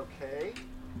 Okay.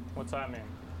 What's that mean?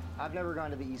 I've never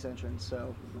gone to the east entrance,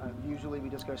 so usually we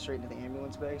just go straight into the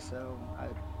ambulance bay, so I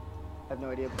have no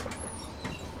idea.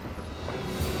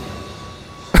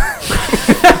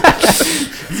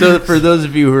 So for those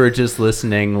of you who are just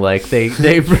listening, like they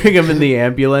bring him in the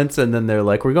ambulance and then they're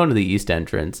like, we're going to the east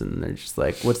entrance, and they're just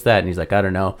like, what's that? And he's like, I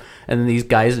don't know. And then these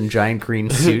guys in giant green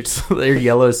suits, their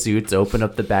yellow suits, open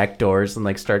up the back doors and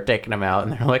like start taking him out,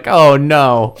 and they're like, oh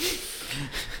no.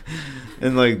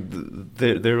 And like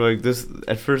they're like this.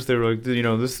 At first they were like,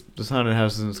 this haunted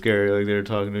house isn't scary. Like they were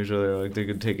talking to each other, like they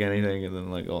could take anything, and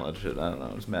then like all that shit. I don't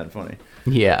know. It's mad funny.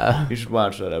 Yeah. You should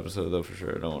watch that episode though for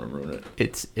sure. I don't want to ruin it.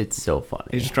 It's so funny.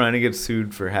 He's trying to get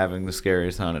sued for having the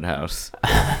scariest haunted house,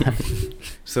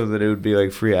 so that it would be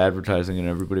like free advertising and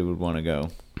everybody would want to go.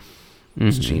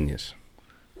 It's genius.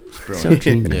 It's so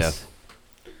genius.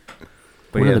 Yeah.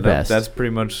 But One yeah, of the best. That's pretty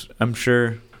much. I'm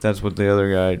sure. That's what the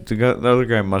other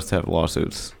guy must have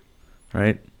lawsuits,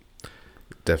 right?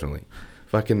 Definitely.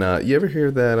 Fucking, you ever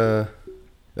hear that,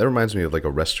 that reminds me of like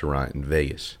a restaurant in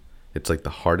Vegas. It's like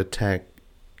the Heart Attack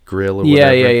Grill or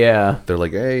whatever. Yeah. They're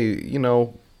like, hey,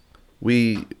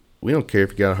 we don't care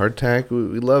if you got a heart attack.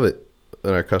 We love it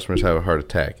when our customers have a heart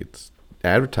attack. It's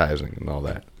advertising and all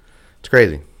that. It's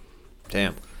crazy.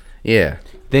 Damn. Yeah.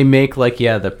 They make like,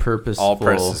 the purposeful. All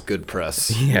press is good press.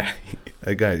 Yeah.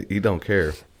 That guy, he don't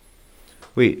care.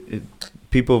 Wait,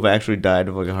 people have actually died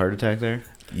of like a heart attack there?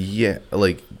 Yeah,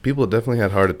 like people definitely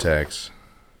had heart attacks.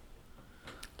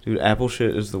 Dude, Apple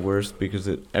shit is the worst because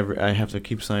I have to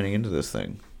keep signing into this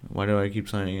thing. Why do I keep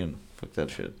signing in? Fuck that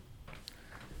shit.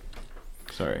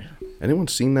 Sorry. Anyone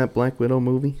seen that Black Widow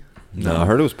movie? No, I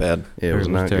heard it was bad. Yeah, it was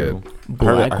not good.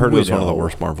 I heard it was one of the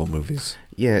worst Marvel movies.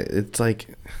 Yeah, it's like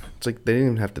they didn't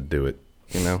even have to do it,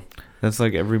 That's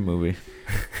like every movie.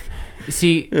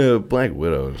 See, Black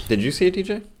Widows. Did you see it,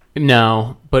 DJ?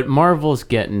 No, but Marvel's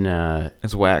getting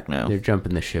it's whack now. They're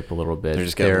jumping the ship a little bit. They're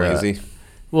just getting lazy.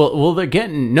 Well, they're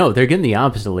getting the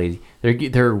opposite of lazy.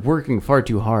 They're working far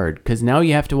too hard because now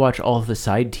you have to watch all of the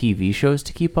side TV shows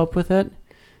to keep up with it.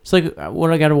 It's like,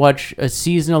 what, I got to watch a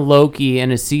season of Loki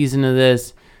and a season of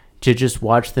this to just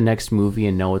watch the next movie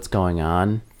and know what's going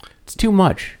on. It's too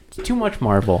much. It's too much,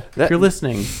 Marvel. If you're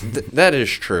listening. That is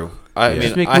true. I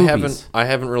Just mean, make I movies.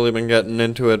 haven't really been getting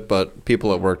into it, but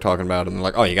people at work talking about it, and they're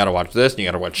like, "Oh, you got to watch this, and you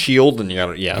got to watch Shield, and you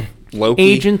got to Loki."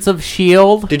 Agents of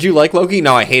S.H.I.E.L.D. Did you like Loki?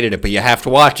 No, I hated it, but you have to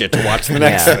watch it to watch the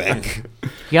next Yeah. thing.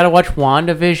 You gotta watch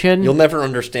WandaVision. You'll never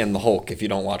understand the Hulk if you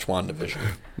don't watch WandaVision.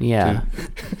 Yeah.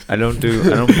 I don't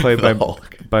play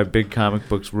by big comic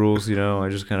books rules, you know. I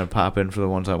just kind of pop in for the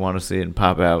ones I want to see and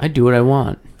pop out. I do what I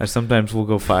want. I sometimes will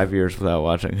go 5 years without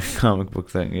watching a comic book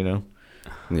thing, you know.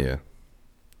 Yeah.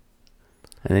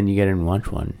 And then you get in and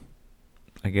watch one.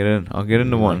 I'll get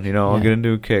into one, you know. I'll Yeah. get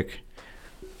into a kick.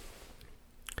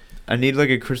 I need like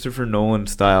a Christopher Nolan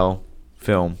style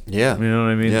film. Yeah. You know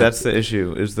what I mean? Yeah. That's the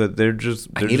issue, is that they're I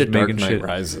just need a Dark making Knight shit.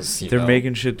 Rises. They're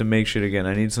making shit to make shit again.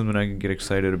 I need something I can get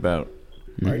excited about.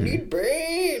 I need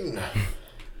Bane.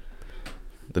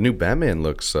 The new Batman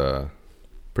looks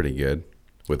pretty good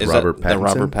with Is Robert that Pattinson. the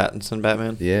Robert Pattinson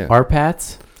Batman? Yeah.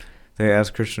 Pats? They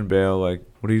asked Christian Bale, like,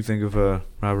 what do you think of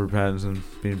Robert Pattinson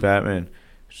being Batman?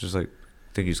 He's just like,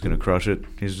 I think he's going to crush it.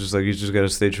 He's just got to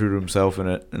stay true to himself in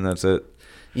it, and that's it.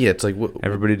 Yeah, it's like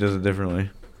Everybody does it differently.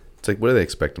 It's like, what do they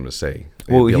expect him to say?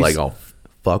 Well, Be he's- like, oh,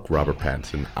 fuck Robert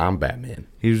Pattinson. I'm Batman.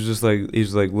 He's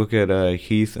like, look at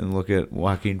Heath and look at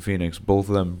Joaquin Phoenix. Both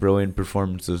of them brilliant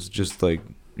performances, just like,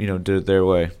 you know, did it their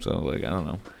way. So, like, I don't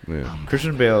know. Yeah.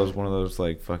 Christian Bale is one of those,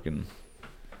 like, fucking...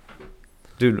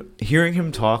 Dude, hearing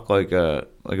him talk like a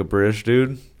British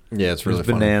dude... Yeah, it's really was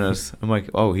funny. bananas. I'm like,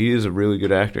 oh, he is a really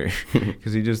good actor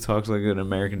because he just talks like an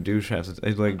American douche.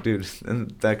 It's like, dude, and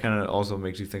that kind of also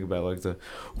makes you think about like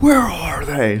where are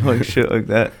they, like shit like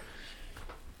that.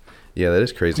 Yeah, that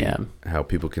is crazy. Yeah. How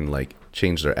people can like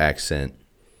change their accent,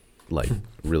 like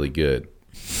really good.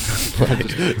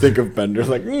 Think of Bender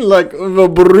like a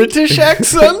British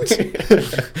accent.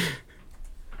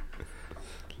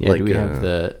 Yeah, Like, do we have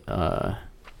the...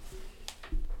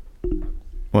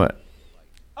 What?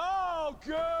 Oh,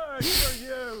 good for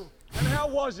you. And how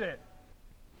was it?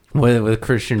 With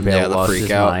Christian Bale Yeah, the lost freak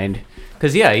his out. mind.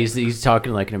 Because, yeah, he's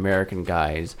talking like an American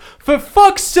guy. He's, for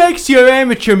fuck's sakes, you're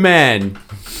amateur man.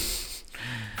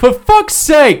 For fuck's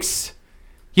sakes.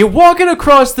 You're walking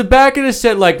across the back of the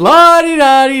set like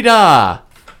la-di-da-di-da.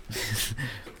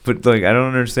 But like, I don't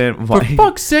understand For why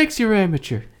fuck's sakes, you're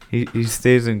amateur. he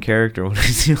stays in character when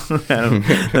he's yelling at him.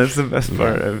 That's the best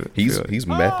part of it. He's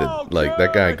method. Like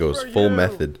that guy goes full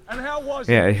method. And how was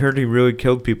Yeah, I heard he really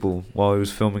killed people while he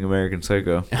was filming American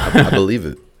Psycho. I believe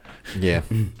it. Yeah.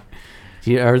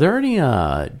 Yeah, are there any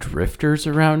drifters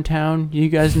around town you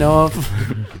guys know of?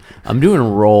 I'm doing a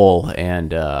roll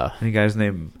and Any guys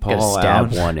named gotta Paul stab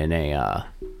Allen? one in a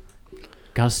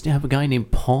gotta stab a guy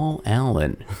named Paul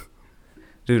Allen.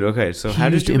 Dude, okay, so He how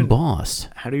used did you embossed.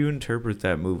 how do you interpret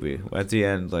that movie at the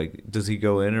end? Like, does he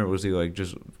go in, or was he like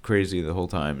just crazy the whole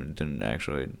time and didn't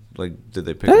actually like? Did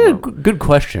they pick That's a him up? good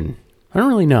question. I don't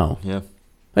really know. Yeah.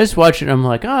 I just watched it and I'm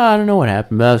like, I don't know what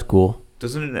happened, but that was cool.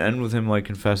 Doesn't it end with him like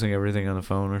confessing everything on the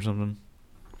phone or something?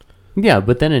 Yeah,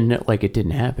 but then it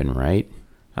didn't happen, right?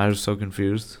 I was so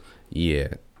confused. Yeah,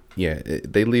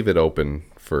 they leave it open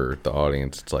for the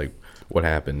audience. It's like, what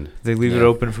happened? They leave it Yeah.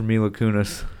 open for Mila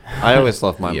Kunis. I always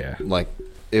loved my Yeah. like.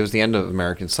 It was the end of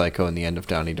American Psycho and the end of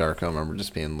Donnie Darko. I remember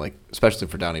just being like, especially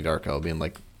for Donnie Darko, being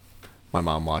like, my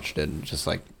mom watched it and just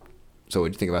like, so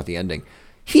what'd you think about the ending?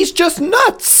 He's just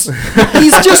nuts.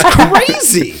 He's just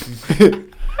crazy.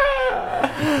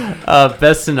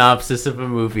 Best synopsis of a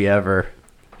movie ever.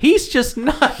 He's just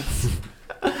nuts.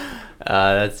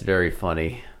 That's very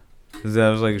funny. That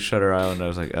was like Shutter Island. I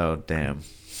was like, oh damn.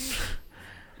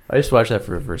 I just watched that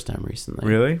for the first time recently.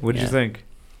 Really? What'd Yeah. you think?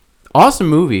 Awesome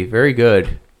movie, very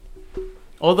good.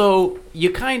 Although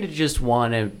you kind of just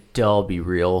want it to all be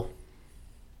real.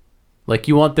 Like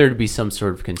you want there to be some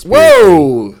sort of conspiracy.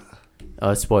 Whoa!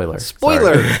 Spoiler.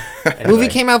 Spoiler. Sorry. Movie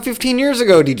came out 15 years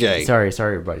ago, DJ. Sorry,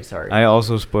 everybody. Sorry. I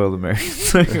also spoiled American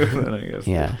Psycho then, I guess.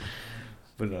 Yeah.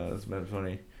 But no, it's been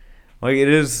funny. Like it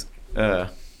is. I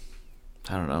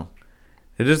don't know.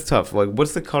 It is tough. Like,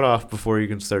 what's the cutoff before you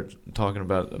can start talking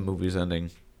about a movie's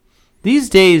ending? These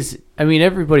days, I mean,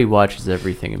 everybody watches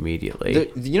everything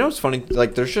immediately. You know what's funny?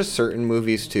 Like, there's just certain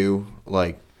movies too.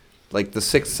 Like The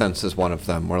Sixth Sense is one of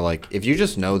them. Where like, if you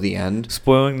just know the end,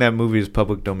 Spoiling that movie is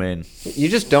public domain. you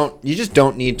just don't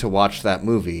need to watch that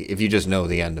movie if you just know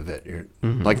the end of it.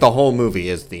 Like the whole movie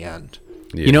is the end.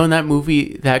 Yeah. You know, in that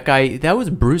movie, that guy, that was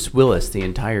Bruce Willis the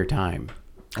entire time.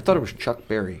 I thought it was Chuck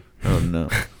Berry. Oh no.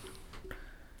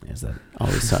 Is that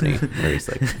Always Sunny? Where he's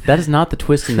like, that is not the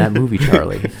twist in that movie,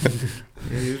 Charlie.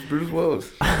 Yeah, he was Bruce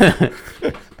Willis.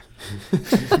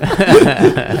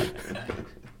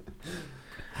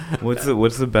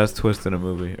 What's the best twist in a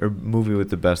movie, or movie with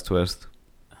the best twist?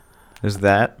 Is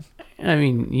that? I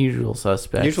mean, Usual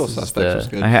Suspects. Usual Suspects was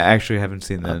good. I actually haven't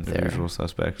seen that Up there. Usual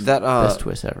Suspects. That Best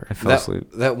twist ever. I fell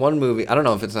asleep. That one movie. I don't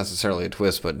know if it's necessarily a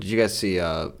twist, but did you guys see?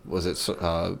 Was it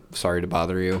Sorry to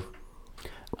Bother You?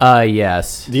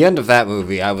 Yes. The end of that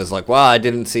movie, I was like, "Wow, I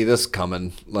didn't see this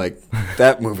coming." Like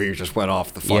that movie just went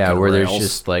off the fucking Yeah, where rails. there's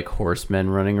just like horsemen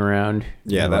running around.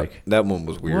 Yeah, You're that one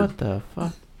was weird. What the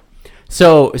fuck?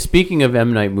 So, speaking of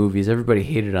M. Night movies, everybody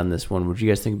hated on this one. What did you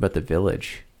guys think about The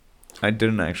Village? I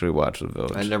didn't actually watch The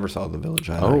Village. I never saw The Village.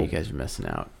 Oh, you guys are missing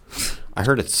out. I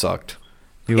heard it sucked.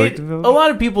 You liked The Village? A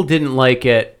lot of people didn't like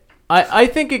it. I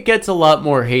think it gets a lot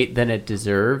more hate than it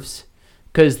deserves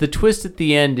because the twist at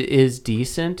the end is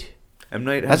decent. M.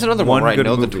 Night That's another one where I good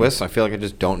know the movie. twist. I feel like I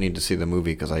just don't need to see the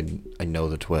movie because I know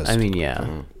the twist. I mean,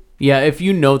 yeah. Yeah, if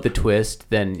you know the twist,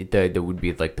 then that would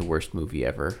be like the worst movie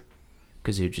ever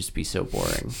because it would just be so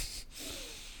boring.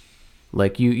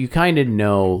 Like you kind of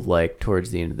know like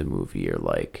towards the end of the movie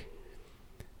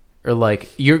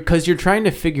because you're trying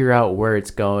to figure out where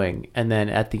it's going, and then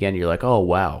at the end you're like, oh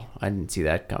wow, I didn't see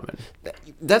that coming.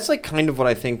 That's like kind of what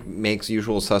I think makes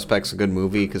Usual Suspects a good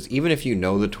movie, because even if you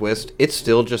know the twist, it's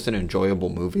still just an enjoyable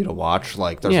movie to watch.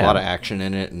 Like there's a lot of action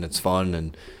in it, and it's fun,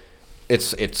 and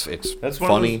it's That's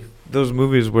funny. One of those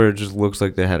movies where it just looks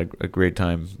like they had a great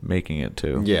time making it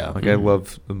too. Yeah. Like I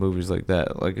love the movies like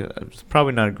that. Like it's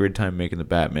probably not a great time making the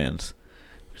Batmans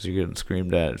because you're getting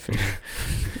screamed at.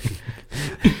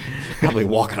 Probably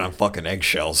walking on fucking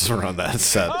eggshells around that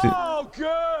set. Oh,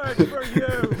 good for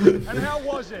you. And how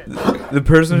was it? The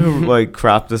person who like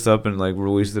cropped this up and like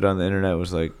released it on the internet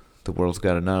was like, the world's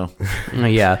got to know.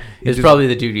 Yeah, it's probably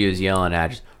the dude he was yelling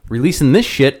at, just releasing this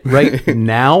shit right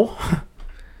now.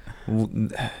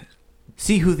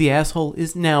 See who the asshole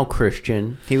is now,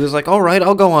 Christian. He was like, all right,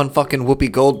 I'll go on fucking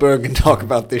Whoopi Goldberg and talk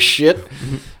about this shit.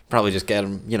 Probably just get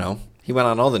him, he went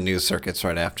on all the news circuits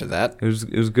right after that. It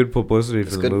was good publicity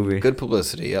for the movie. Good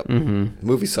publicity, yep. The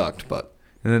movie sucked, but...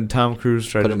 And then Tom Cruise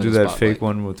tried to do that fake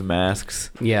one with the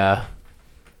masks. Yeah.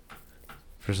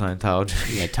 For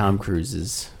Scientology. Yeah, Tom Cruise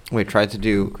is... Wait, tried to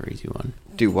do... Crazy one.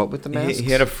 Do what with the masks?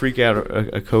 He had a freak out,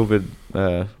 a COVID...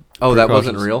 oh, that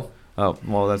wasn't real? Oh,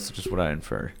 well, that's just what I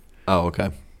infer. Oh,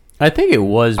 okay. I think it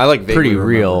was pretty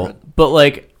real. But,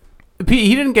 like,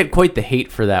 he didn't get quite the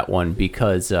hate for that one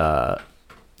because...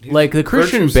 like the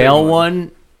Christian Bale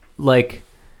one, like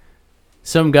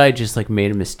some guy just like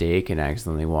made a mistake and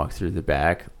accidentally walked through the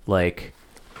back. Like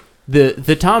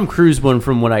the Tom Cruise one,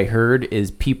 from what I heard,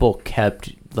 is people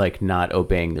kept like not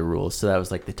obeying the rules. So that was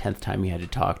like the 10th time he had to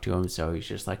talk to him. So he's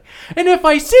just like, and if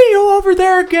I see you over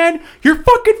there again, you're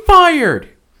fucking fired.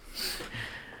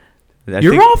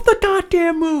 You're off the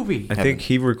goddamn movie. I think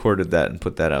he recorded that and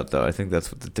put that out though. I think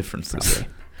that's what the difference is.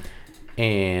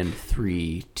 And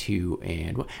 3, 2,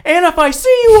 and 1. And if I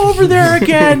see you over there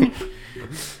again.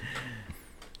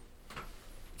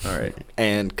 All right.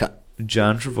 And cut.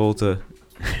 John Travolta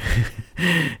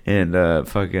and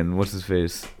fucking what's his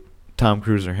face, Tom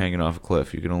Cruise are hanging off a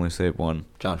cliff. You can only save one.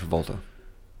 John Travolta.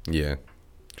 Yeah,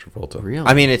 Travolta. Really?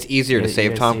 I mean, it's easier to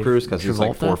save Tom Cruise because he's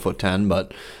like 4'10",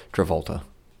 but Travolta.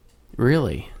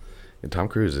 Really? And Tom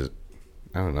Cruise is,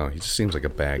 I don't know. He just seems like a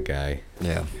bad guy.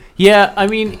 Yeah. Yeah, I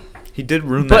mean, he did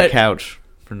ruin that couch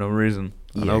for no reason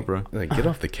on Oprah. Like, get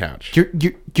off the couch.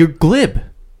 You're glib.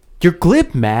 You're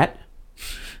glib, Matt.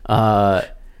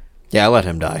 Yeah, I let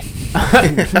him die.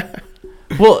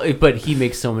 Well, but he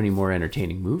makes so many more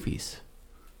entertaining movies.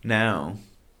 Now.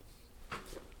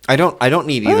 I don't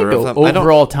need either of them.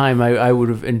 Overall time, I would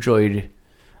have enjoyed.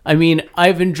 I mean,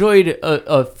 I've enjoyed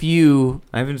a few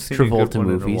I haven't seen Travolta a good one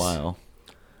movies. in a while.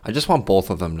 I just want both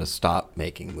of them to stop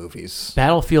making movies.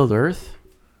 Battlefield Earth.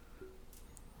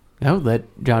 I would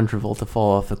let John Travolta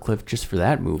fall off the cliff just for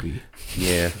that movie.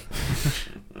 Yeah.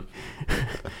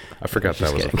 I forgot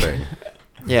that was a thing.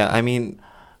 Yeah, I mean,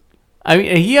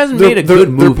 he hasn't made a good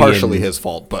movie. They're partially his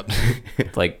fault, but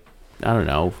like, I don't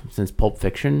know, since Pulp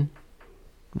Fiction.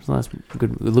 What's the last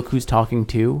good? Look Who's Talking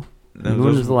To. No,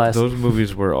 when was the last? Those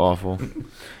movies were awful.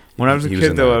 When I was a He was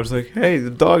kid, in though, that. I was like, "Hey, the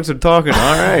dogs are talking." All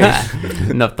right.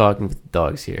 Enough talking with the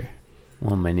dogs here.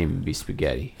 Well, my name would be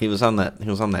Spaghetti. he was on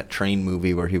that train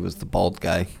movie where he was the bald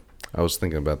guy. I was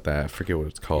thinking about that. I forget what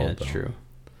it's called. Yeah, that's though. true.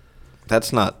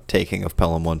 That's not Taking of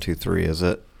Pelham 1, 2, 3, is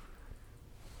it?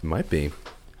 It might be.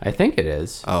 I think it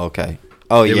is. Oh, okay.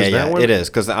 Oh, There was yeah, that one? it is,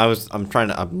 because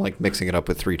I'm like mixing it up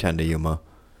with 310 to Yuma.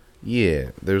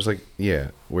 Yeah, there's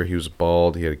where he was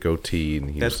bald, he had a goatee,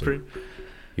 and he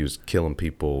was killing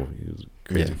people. He was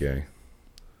a crazy guy.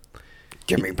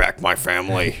 Give me back my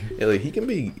family. Yeah, like, he can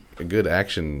be a good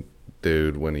action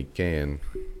dude when he can.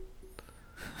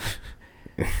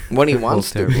 When he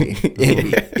wants to be.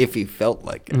 If he felt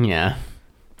like it. Yeah.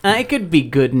 I could be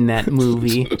good in that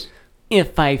movie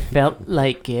if I felt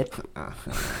like it.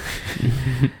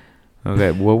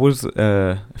 Okay, what was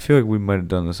I feel like we might have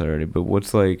done this already, but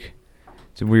what's like,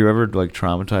 were you ever like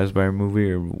traumatized by a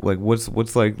movie, or like what's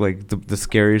like the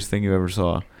scariest thing you ever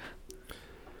saw?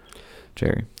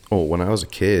 Jerry. Oh, when I was a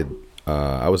kid,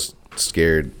 I was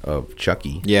scared of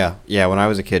Chucky. Yeah. When I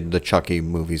was a kid, the Chucky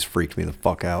movies freaked me the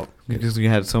fuck out. Because you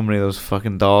had so many of those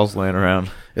fucking dolls laying around.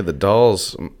 Yeah, the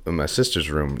dolls in my sister's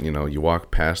room, you know, you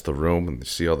walk past the room and you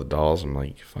see all the dolls. I'm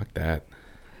like, fuck that.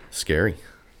 Scary.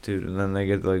 Dude, and then they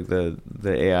get like the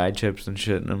AI chips and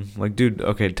shit in them. Like, dude,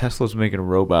 okay, Tesla's making a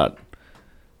robot.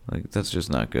 Like, that's just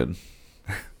not good.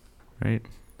 Right?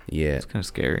 Yeah. It's kind of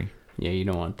scary. Yeah, you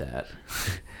don't want that.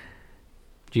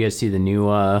 Did you guys see the new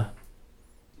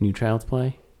Child's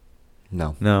Play?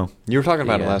 No. You were talking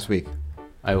about it Yeah. last week.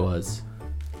 I was.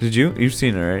 Did you? You've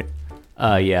seen it,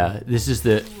 right? Yeah. This is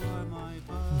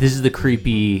the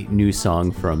creepy new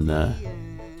song from the.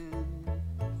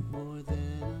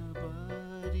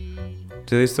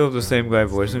 Do they still have the same guy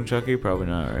voicing Chucky? Probably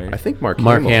not, right? I think Mark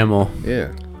Hamill.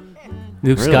 Yeah.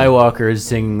 Luke Really? Skywalker is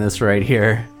singing this right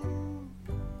here.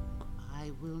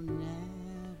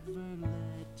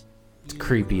 It's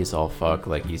creepy as all fuck.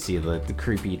 Like, you see the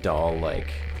creepy doll,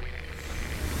 like.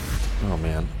 Oh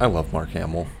man, I love Mark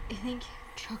Hamill. I think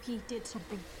Chucky did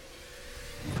something.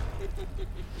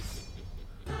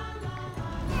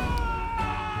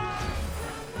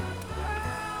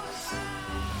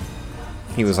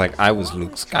 He was like, I was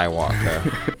Luke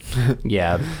Skywalker.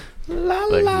 Yeah.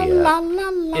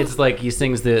 It's like he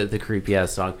sings the creepy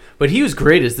ass song. But he was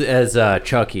great as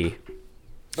Chucky.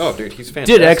 Oh, dude, he's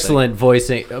fantastic. Did excellent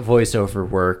voiceover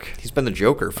work. He's been the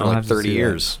Joker for like 30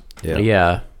 years.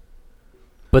 Yeah.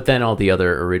 But then all the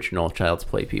other original Child's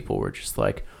Play people were just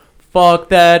like, fuck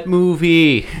that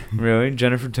movie. Really?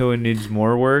 Jennifer Tilly needs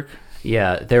more work?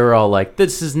 Yeah, they were all like,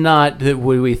 this is not the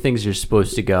way things are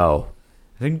supposed to go.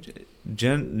 I think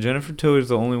Jennifer Tilly's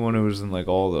the only one who was in like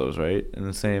all those, right? In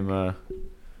the same. Well,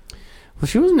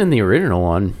 she wasn't in the original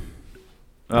one.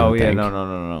 Oh yeah, think.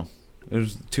 no. It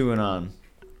was Two and On.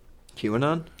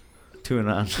 QAnon? Two and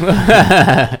On.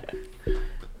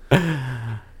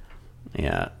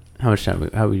 Yeah. How much time?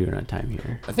 How are we doing on time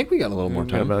here? I think we got a little more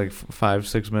time. About like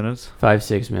 5-6 minutes.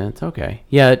 5-6 minutes. Okay.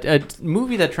 Yeah, a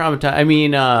movie that traumatized. I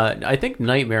mean, I think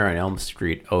Nightmare on Elm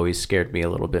Street always scared me a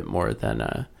little bit more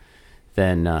than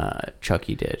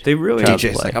Chucky did. They really.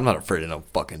 DJ's like, I'm not afraid of no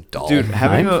fucking doll. Dude,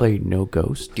 I played no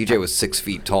ghost. DJ was 6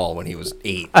 feet tall when he was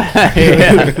 8.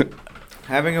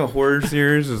 Having a horror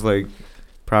series is like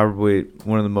probably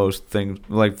one of the most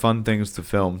fun things to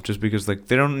film, just because like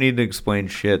they don't need to explain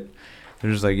shit. They're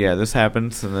just like, yeah, this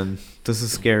happens, and then this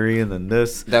is scary, and then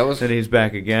this. Then he's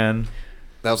back again.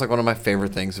 That was like one of my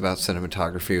favorite things about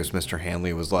cinematography was Mr.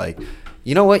 Hanley was like,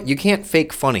 you know what? You can't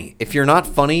fake funny. If you're not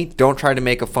funny, don't try to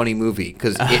make a funny movie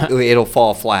because it'll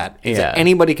fall flat. He's like,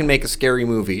 anybody can make a scary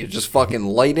movie. It's just fucking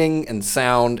lighting and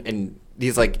sound. And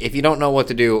he's like, if you don't know what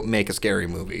to do, make a scary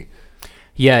movie.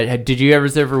 Yeah. Did you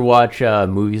ever watch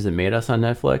Movies That Made Us on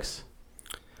Netflix?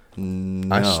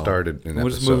 No. I started an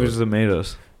What's episode. Movies That Made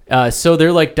Us? So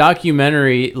they're like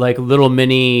documentary, like little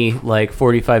mini, like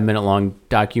 45-minute long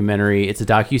documentary. It's a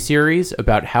docuseries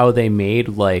about how they made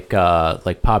like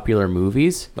popular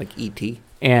movies, like E.T.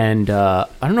 And I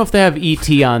don't know if they have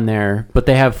E.T. on there, but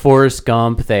they have Forrest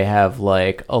Gump. They have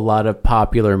like a lot of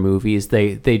popular movies.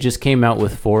 They just came out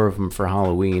with 4 of them for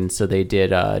Halloween. So they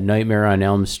did Nightmare on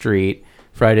Elm Street,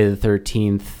 Friday the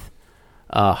 13th,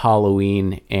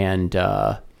 Halloween, and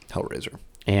Hellraiser,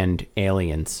 and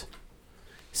Aliens.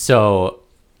 So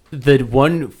the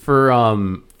one for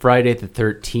Friday the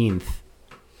 13th,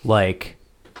 like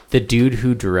the dude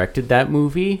who directed that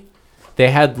movie,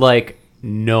 they had like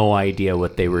no idea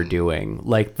what they were doing.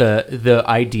 Like the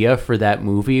idea for that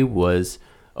movie was,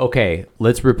 okay,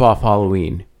 let's rip off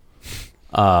Halloween.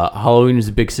 Halloween is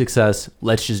a big success.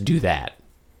 Let's just do that.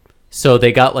 So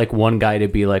they got like one guy to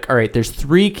be like, all right, there's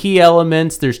 3 key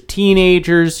elements. There's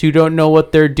teenagers who don't know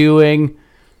what they're doing,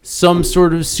 some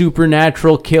sort of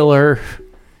supernatural killer,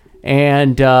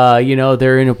 and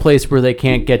they're in a place where they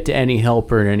can't get to any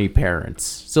help or any parents.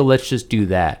 So let's just do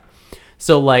that.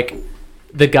 So like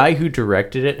the guy who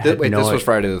directed it had Wait, this was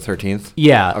Friday the 13th?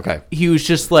 Yeah. Okay. He was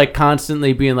just like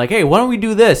constantly being like, hey, why don't we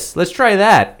do this? Let's try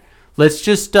that. Let's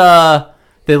just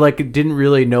they like didn't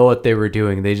really know what they were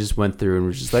doing. They just went through and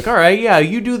was just like, all right, yeah,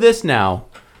 you do this now.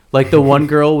 Like the one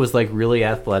girl was like really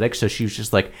athletic, so she was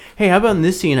just like, hey, how about in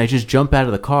this scene I just jump out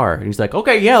of the car? And he's like,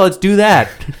 okay, yeah, let's do that.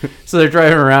 So they're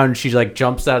driving around and she like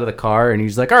jumps out of the car and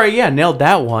he's like, all right, yeah, nailed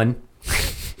that one.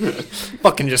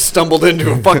 Fucking just stumbled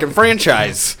into a fucking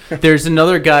franchise. There's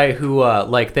another guy who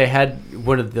like they had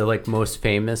one of the like most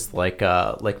famous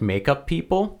like makeup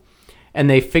people, and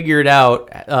they figured out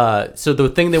so the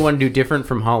thing they wanted to do different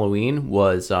from Halloween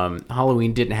was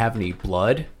Halloween didn't have any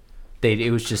blood.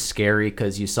 It was just scary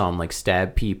because you saw them like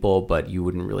stab people, but you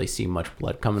wouldn't really see much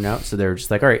blood coming out. So they were just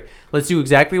like, all right, let's do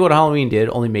exactly what Halloween did,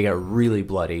 only make it really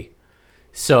bloody.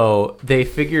 So they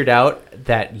figured out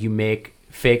that you make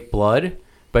fake blood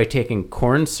by taking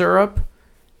corn syrup,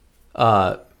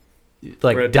 like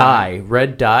red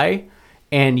dye,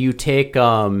 and you take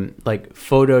like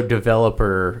photo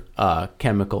developer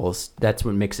chemicals. That's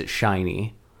what makes it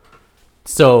shiny.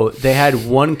 So they had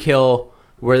one kill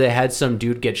where they had some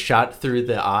dude get shot through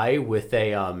the eye with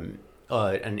an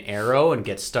arrow and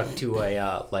get stuck to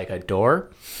a door.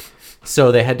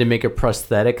 So they had to make a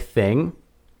prosthetic thing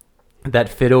that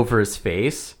fit over his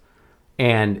face,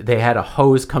 and they had a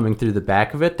hose coming through the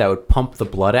back of it that would pump the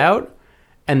blood out,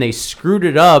 and they screwed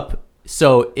it up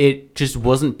so it just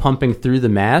wasn't pumping through the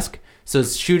mask, so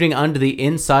it's shooting onto the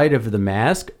inside of the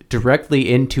mask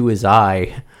directly into his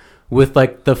eye with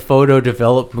like the photo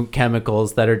development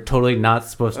chemicals that are totally not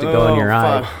supposed to go in your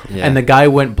eye. Yeah. And the guy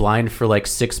went blind for like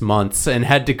 6 months and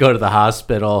had to go to the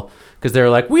hospital because they were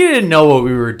like, we didn't know what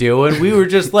we were doing. We were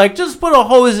just like, just put a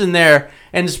hose in there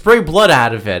and spray blood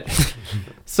out of it.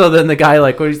 So then the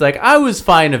guy he's like, I was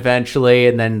fine eventually.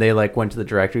 And then they like went to the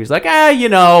director. He's like,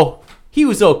 he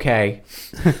was okay.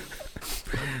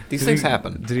 These things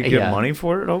happen. Did he get money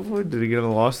for it, hopefully? Did he get a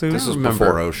lawsuit? This was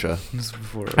before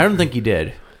OSHA. I don't think he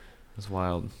did. That's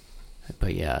wild.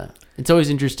 But yeah, it's always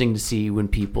interesting to see when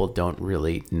people don't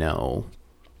really know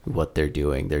what they're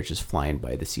doing. They're just flying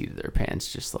by the seat of their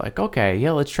pants, just like, okay,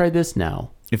 yeah, let's try this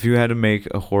now. If you had to make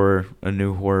a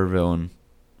new horror villain,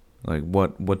 like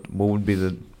what would be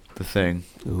the thing?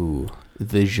 Ooh,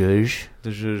 the zhuzh. The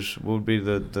zhuzh. What would be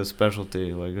the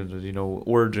specialty? Like,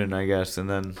 origin, I guess, and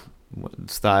then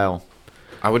style.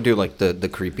 I would do like the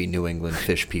creepy New England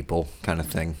fish people kind of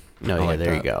thing. No, yeah,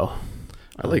 there you go.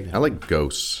 I like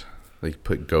ghosts. Like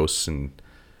put ghosts in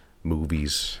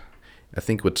movies. I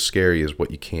think what's scary is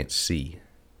what you can't see.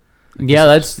 Yeah,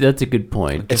 that's a good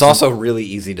point. It's also really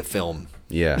easy to film.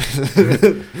 Yeah.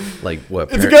 Like what?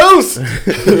 It's a ghost!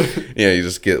 Yeah, you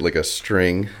just get like a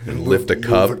string and lift a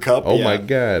cup. Oh my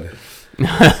God.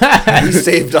 We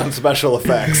saved on special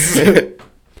effects.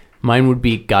 Mine would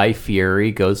be Guy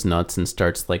Fieri goes nuts and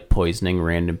starts like poisoning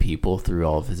random people through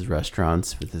all of his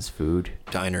restaurants with his food.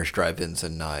 Diners, drive-ins,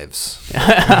 and knives.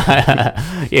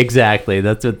 Exactly.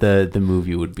 That's what the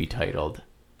movie would be titled.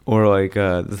 Or like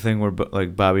the thing where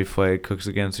like Bobby Flay cooks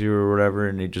against you or whatever,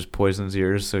 and he just poisons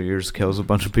yours, so yours kills a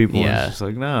bunch of people. Yeah. It's just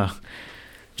like, nah.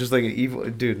 Just like an evil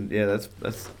dude. Yeah,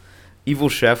 that's evil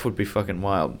chef would be fucking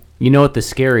wild. You know what the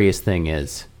scariest thing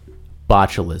is?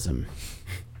 Botulism.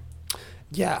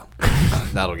 Yeah,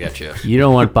 that'll get you. You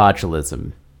don't want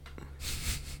botulism.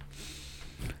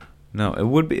 No, it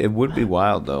would be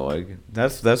wild though. Like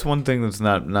that's one thing that's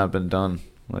not been done.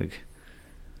 Like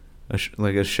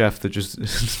a chef that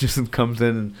just comes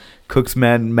in and cooks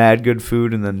mad good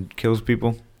food and then kills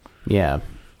people. Yeah,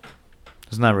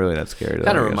 it's not really that scary.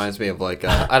 Kind of reminds me of like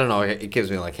I don't know. It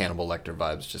gives me like Hannibal Lecter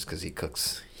vibes just because he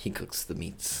cooks the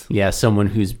meats. Yeah, someone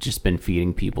who's just been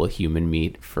feeding people human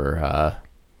meat for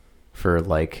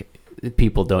like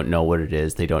people don't know what it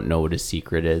is. They don't know what his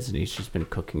secret is, and he's just been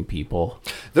cooking people.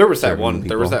 There was that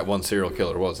one serial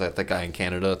killer. What was that? The guy in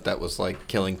Canada that was like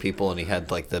killing people, and he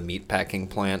had like the meat packing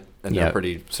plant, and they're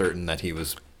pretty certain that he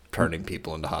was turning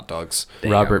people into hot dogs.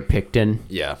 Robert Pickton.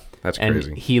 Yeah, that's crazy.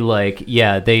 And he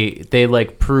they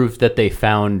like proved that they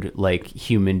found like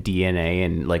human DNA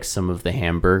in like some of the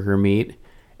hamburger meat,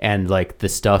 and like the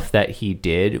stuff that he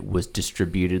did was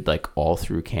distributed like all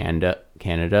through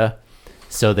Canada.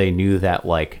 So they knew that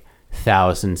like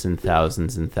thousands and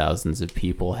thousands and thousands of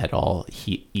people had all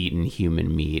eaten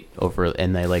human meat over,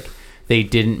 and they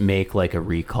didn't make like a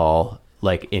recall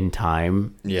like in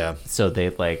time. Yeah. So they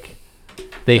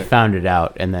found it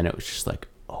out, and then it was just like,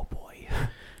 oh boy.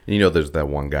 There's that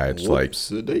one guy. It's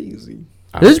Whoops-a-daisy.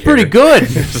 This is pretty good.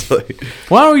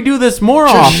 Why don't we do this more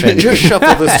often? Just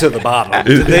shuffle this to the bottom.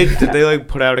 Did they like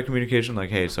put out a communication like,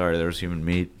 hey, sorry, there was human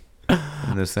meat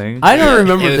in this thing? I don't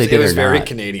remember if they did or not. It was very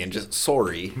Canadian. Just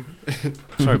sorry.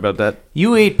 Sorry about that.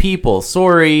 You ate people.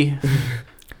 Sorry.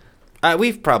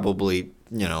 We've probably,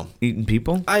 eaten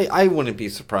people. I wouldn't be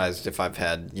surprised if I've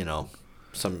had,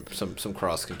 some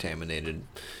cross-contaminated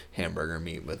hamburger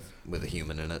meat with a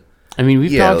human in it. I mean,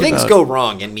 we've talked things go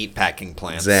wrong in meat packing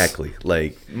plants. Exactly,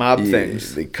 like mob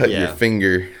things. They cut your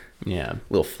finger. Yeah,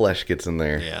 little flesh gets in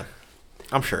there. Yeah.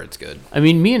 I'm sure it's good. I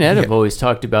mean, me and Ed have always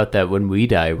talked about that when we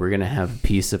die, we're going to have a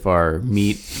piece of our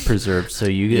meat preserved so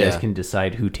you guys can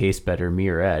decide who tastes better, me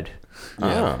or Ed.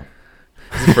 Yeah.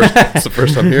 It's the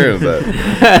first I'm hearing that.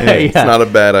 It's not a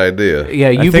bad idea. Yeah,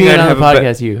 you being on the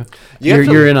podcast,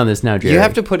 you're in on this now, Jerry. You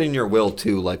have to put in your will,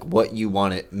 too, like what you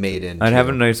want it made into. I'd have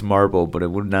a nice marble, but it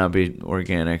would not be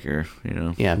organic or, you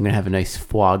know. Yeah, I'm going to have a nice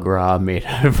foie gras made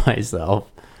out of myself.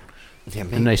 Yeah,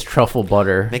 a nice truffle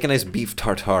butter. Make a nice beef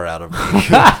tartare out of me.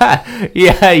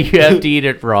 Yeah, you have to eat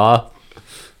it raw.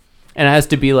 And it has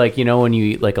to be like, you know, when you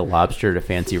eat like a lobster at a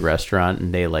fancy restaurant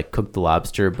and they like cook the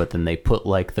lobster, but then they put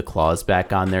like the claws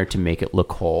back on there to make it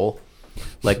look whole.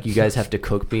 Like you guys have to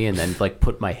cook me and then like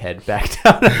put my head back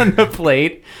down on the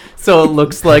plate so it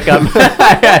looks like I'm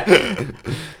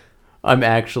I'm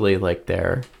actually like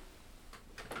there.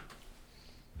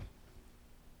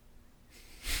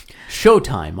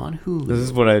 Showtime on Hulu. This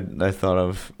is what I thought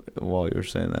of while you were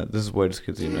saying that. This is Whitest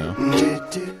Kids You Know.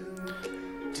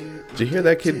 Did you hear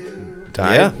that kid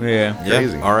died? Yeah.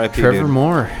 Crazy. R.I.P. Trevor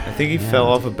Moore. I think he fell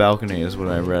off a balcony is what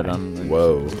I read on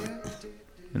Whoa.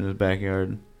 In his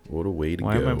backyard. What a way to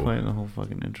Why go. am I playing the whole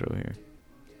fucking intro here?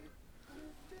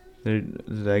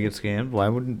 Did I get scammed? Why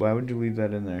would you leave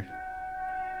that in there?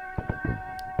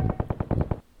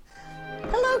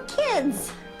 Hello,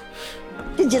 kids.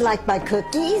 Did you like my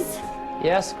cookies?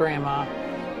 Yes, Grandma.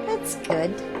 That's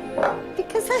good.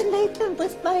 Because I made them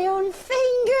with my own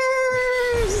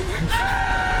fingers.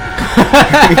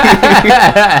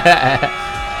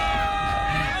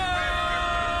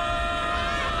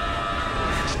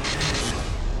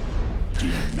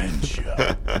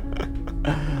 Dementia.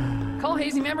 Call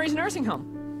Hazy Memories Nursing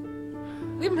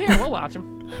Home. Leave him here. We'll watch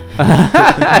him.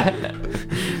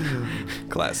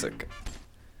 Classic.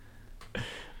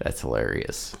 That's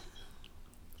hilarious.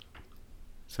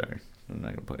 Sorry. I'm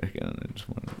not going to play it again. I just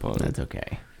wanted to pause. That's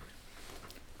okay.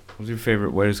 What's your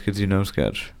favorite Whitest Kids You Know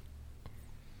sketch?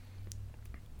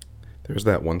 There's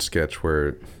that one sketch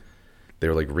where they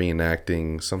were like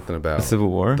reenacting something about Civil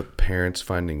War? The parents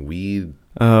finding weed.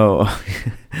 Oh.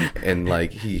 And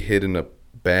like he hid in a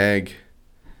bag.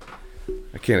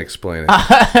 I can't explain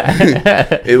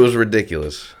it. It was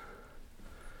ridiculous.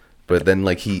 But then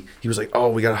like he was like, oh,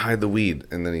 we gotta hide the weed.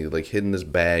 And then he like hid in this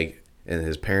bag. And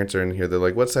his parents are in here. They're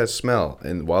like, what's that smell?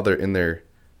 And while they're in there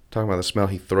talking about the smell,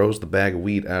 he throws the bag of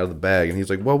weed out of the bag. And he's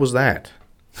like, what was that?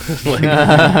 Like,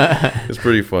 it's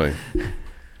pretty funny.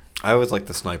 I always like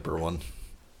the sniper one.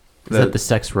 Is that the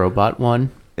sex robot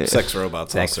one? Sex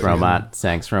robots. Sex robot.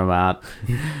 Sex robot.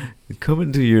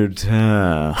 Coming to your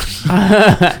town.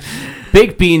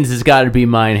 Baked Beans has got to be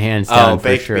mine, hands down, for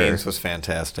Baked sure. Beans was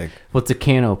fantastic. What's a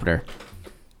can opener?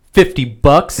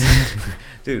 $50.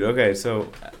 Dude, okay,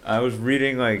 so I was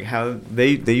reading like how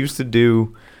they used to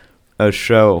do a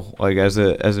show like as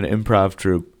an improv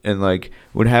troupe and like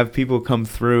would have people come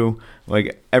through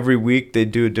like every week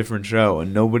they'd do a different show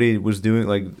and nobody was doing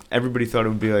like everybody thought it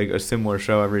would be like a similar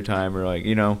show every time or like,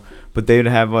 you know, but they'd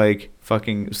have like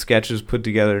fucking sketches put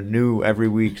together new every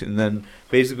week and then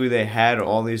basically they had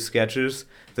all these sketches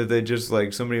that they just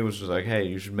like somebody was just like, hey,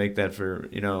 you should make that for,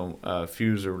 you know,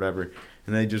 Fuse or whatever.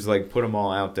 And they just like put them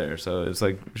all out there, so it's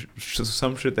like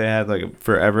some shit they had like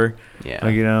forever,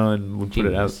 like, you know, and would put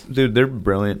it out. Dude, they're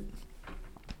brilliant.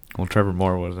 Well, Trevor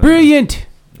Moore was brilliant.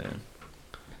 Yeah.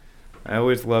 I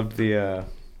always loved the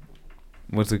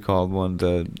what's it called one,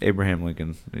 the Abraham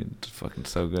Lincoln. It's fucking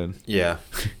so good. Yeah.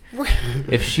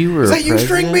 If she were is that you,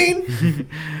 string bean?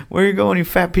 Where you going, you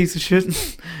fat piece of shit?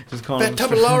 Just calling fat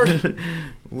tub of lard.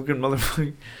 Looking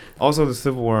motherfucker. Also, the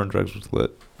Civil War on drugs was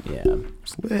lit. Yeah,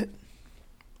 it's lit.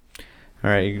 All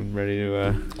right, you ready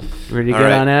to get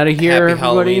on out of here, Happy everybody?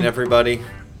 Halloween, everybody.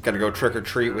 Gotta go trick or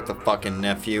treat with the fucking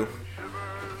nephew.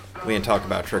 We didn't talk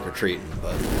about trick or treating,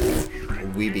 but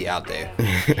we be out there.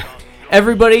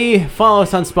 Everybody, follow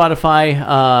us on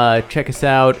Spotify. Check us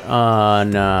out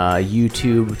on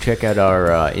YouTube. Check out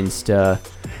our Insta.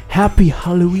 Happy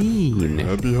Halloween.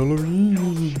 Happy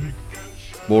Halloween.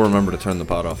 We'll remember to turn the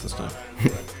pot off this time.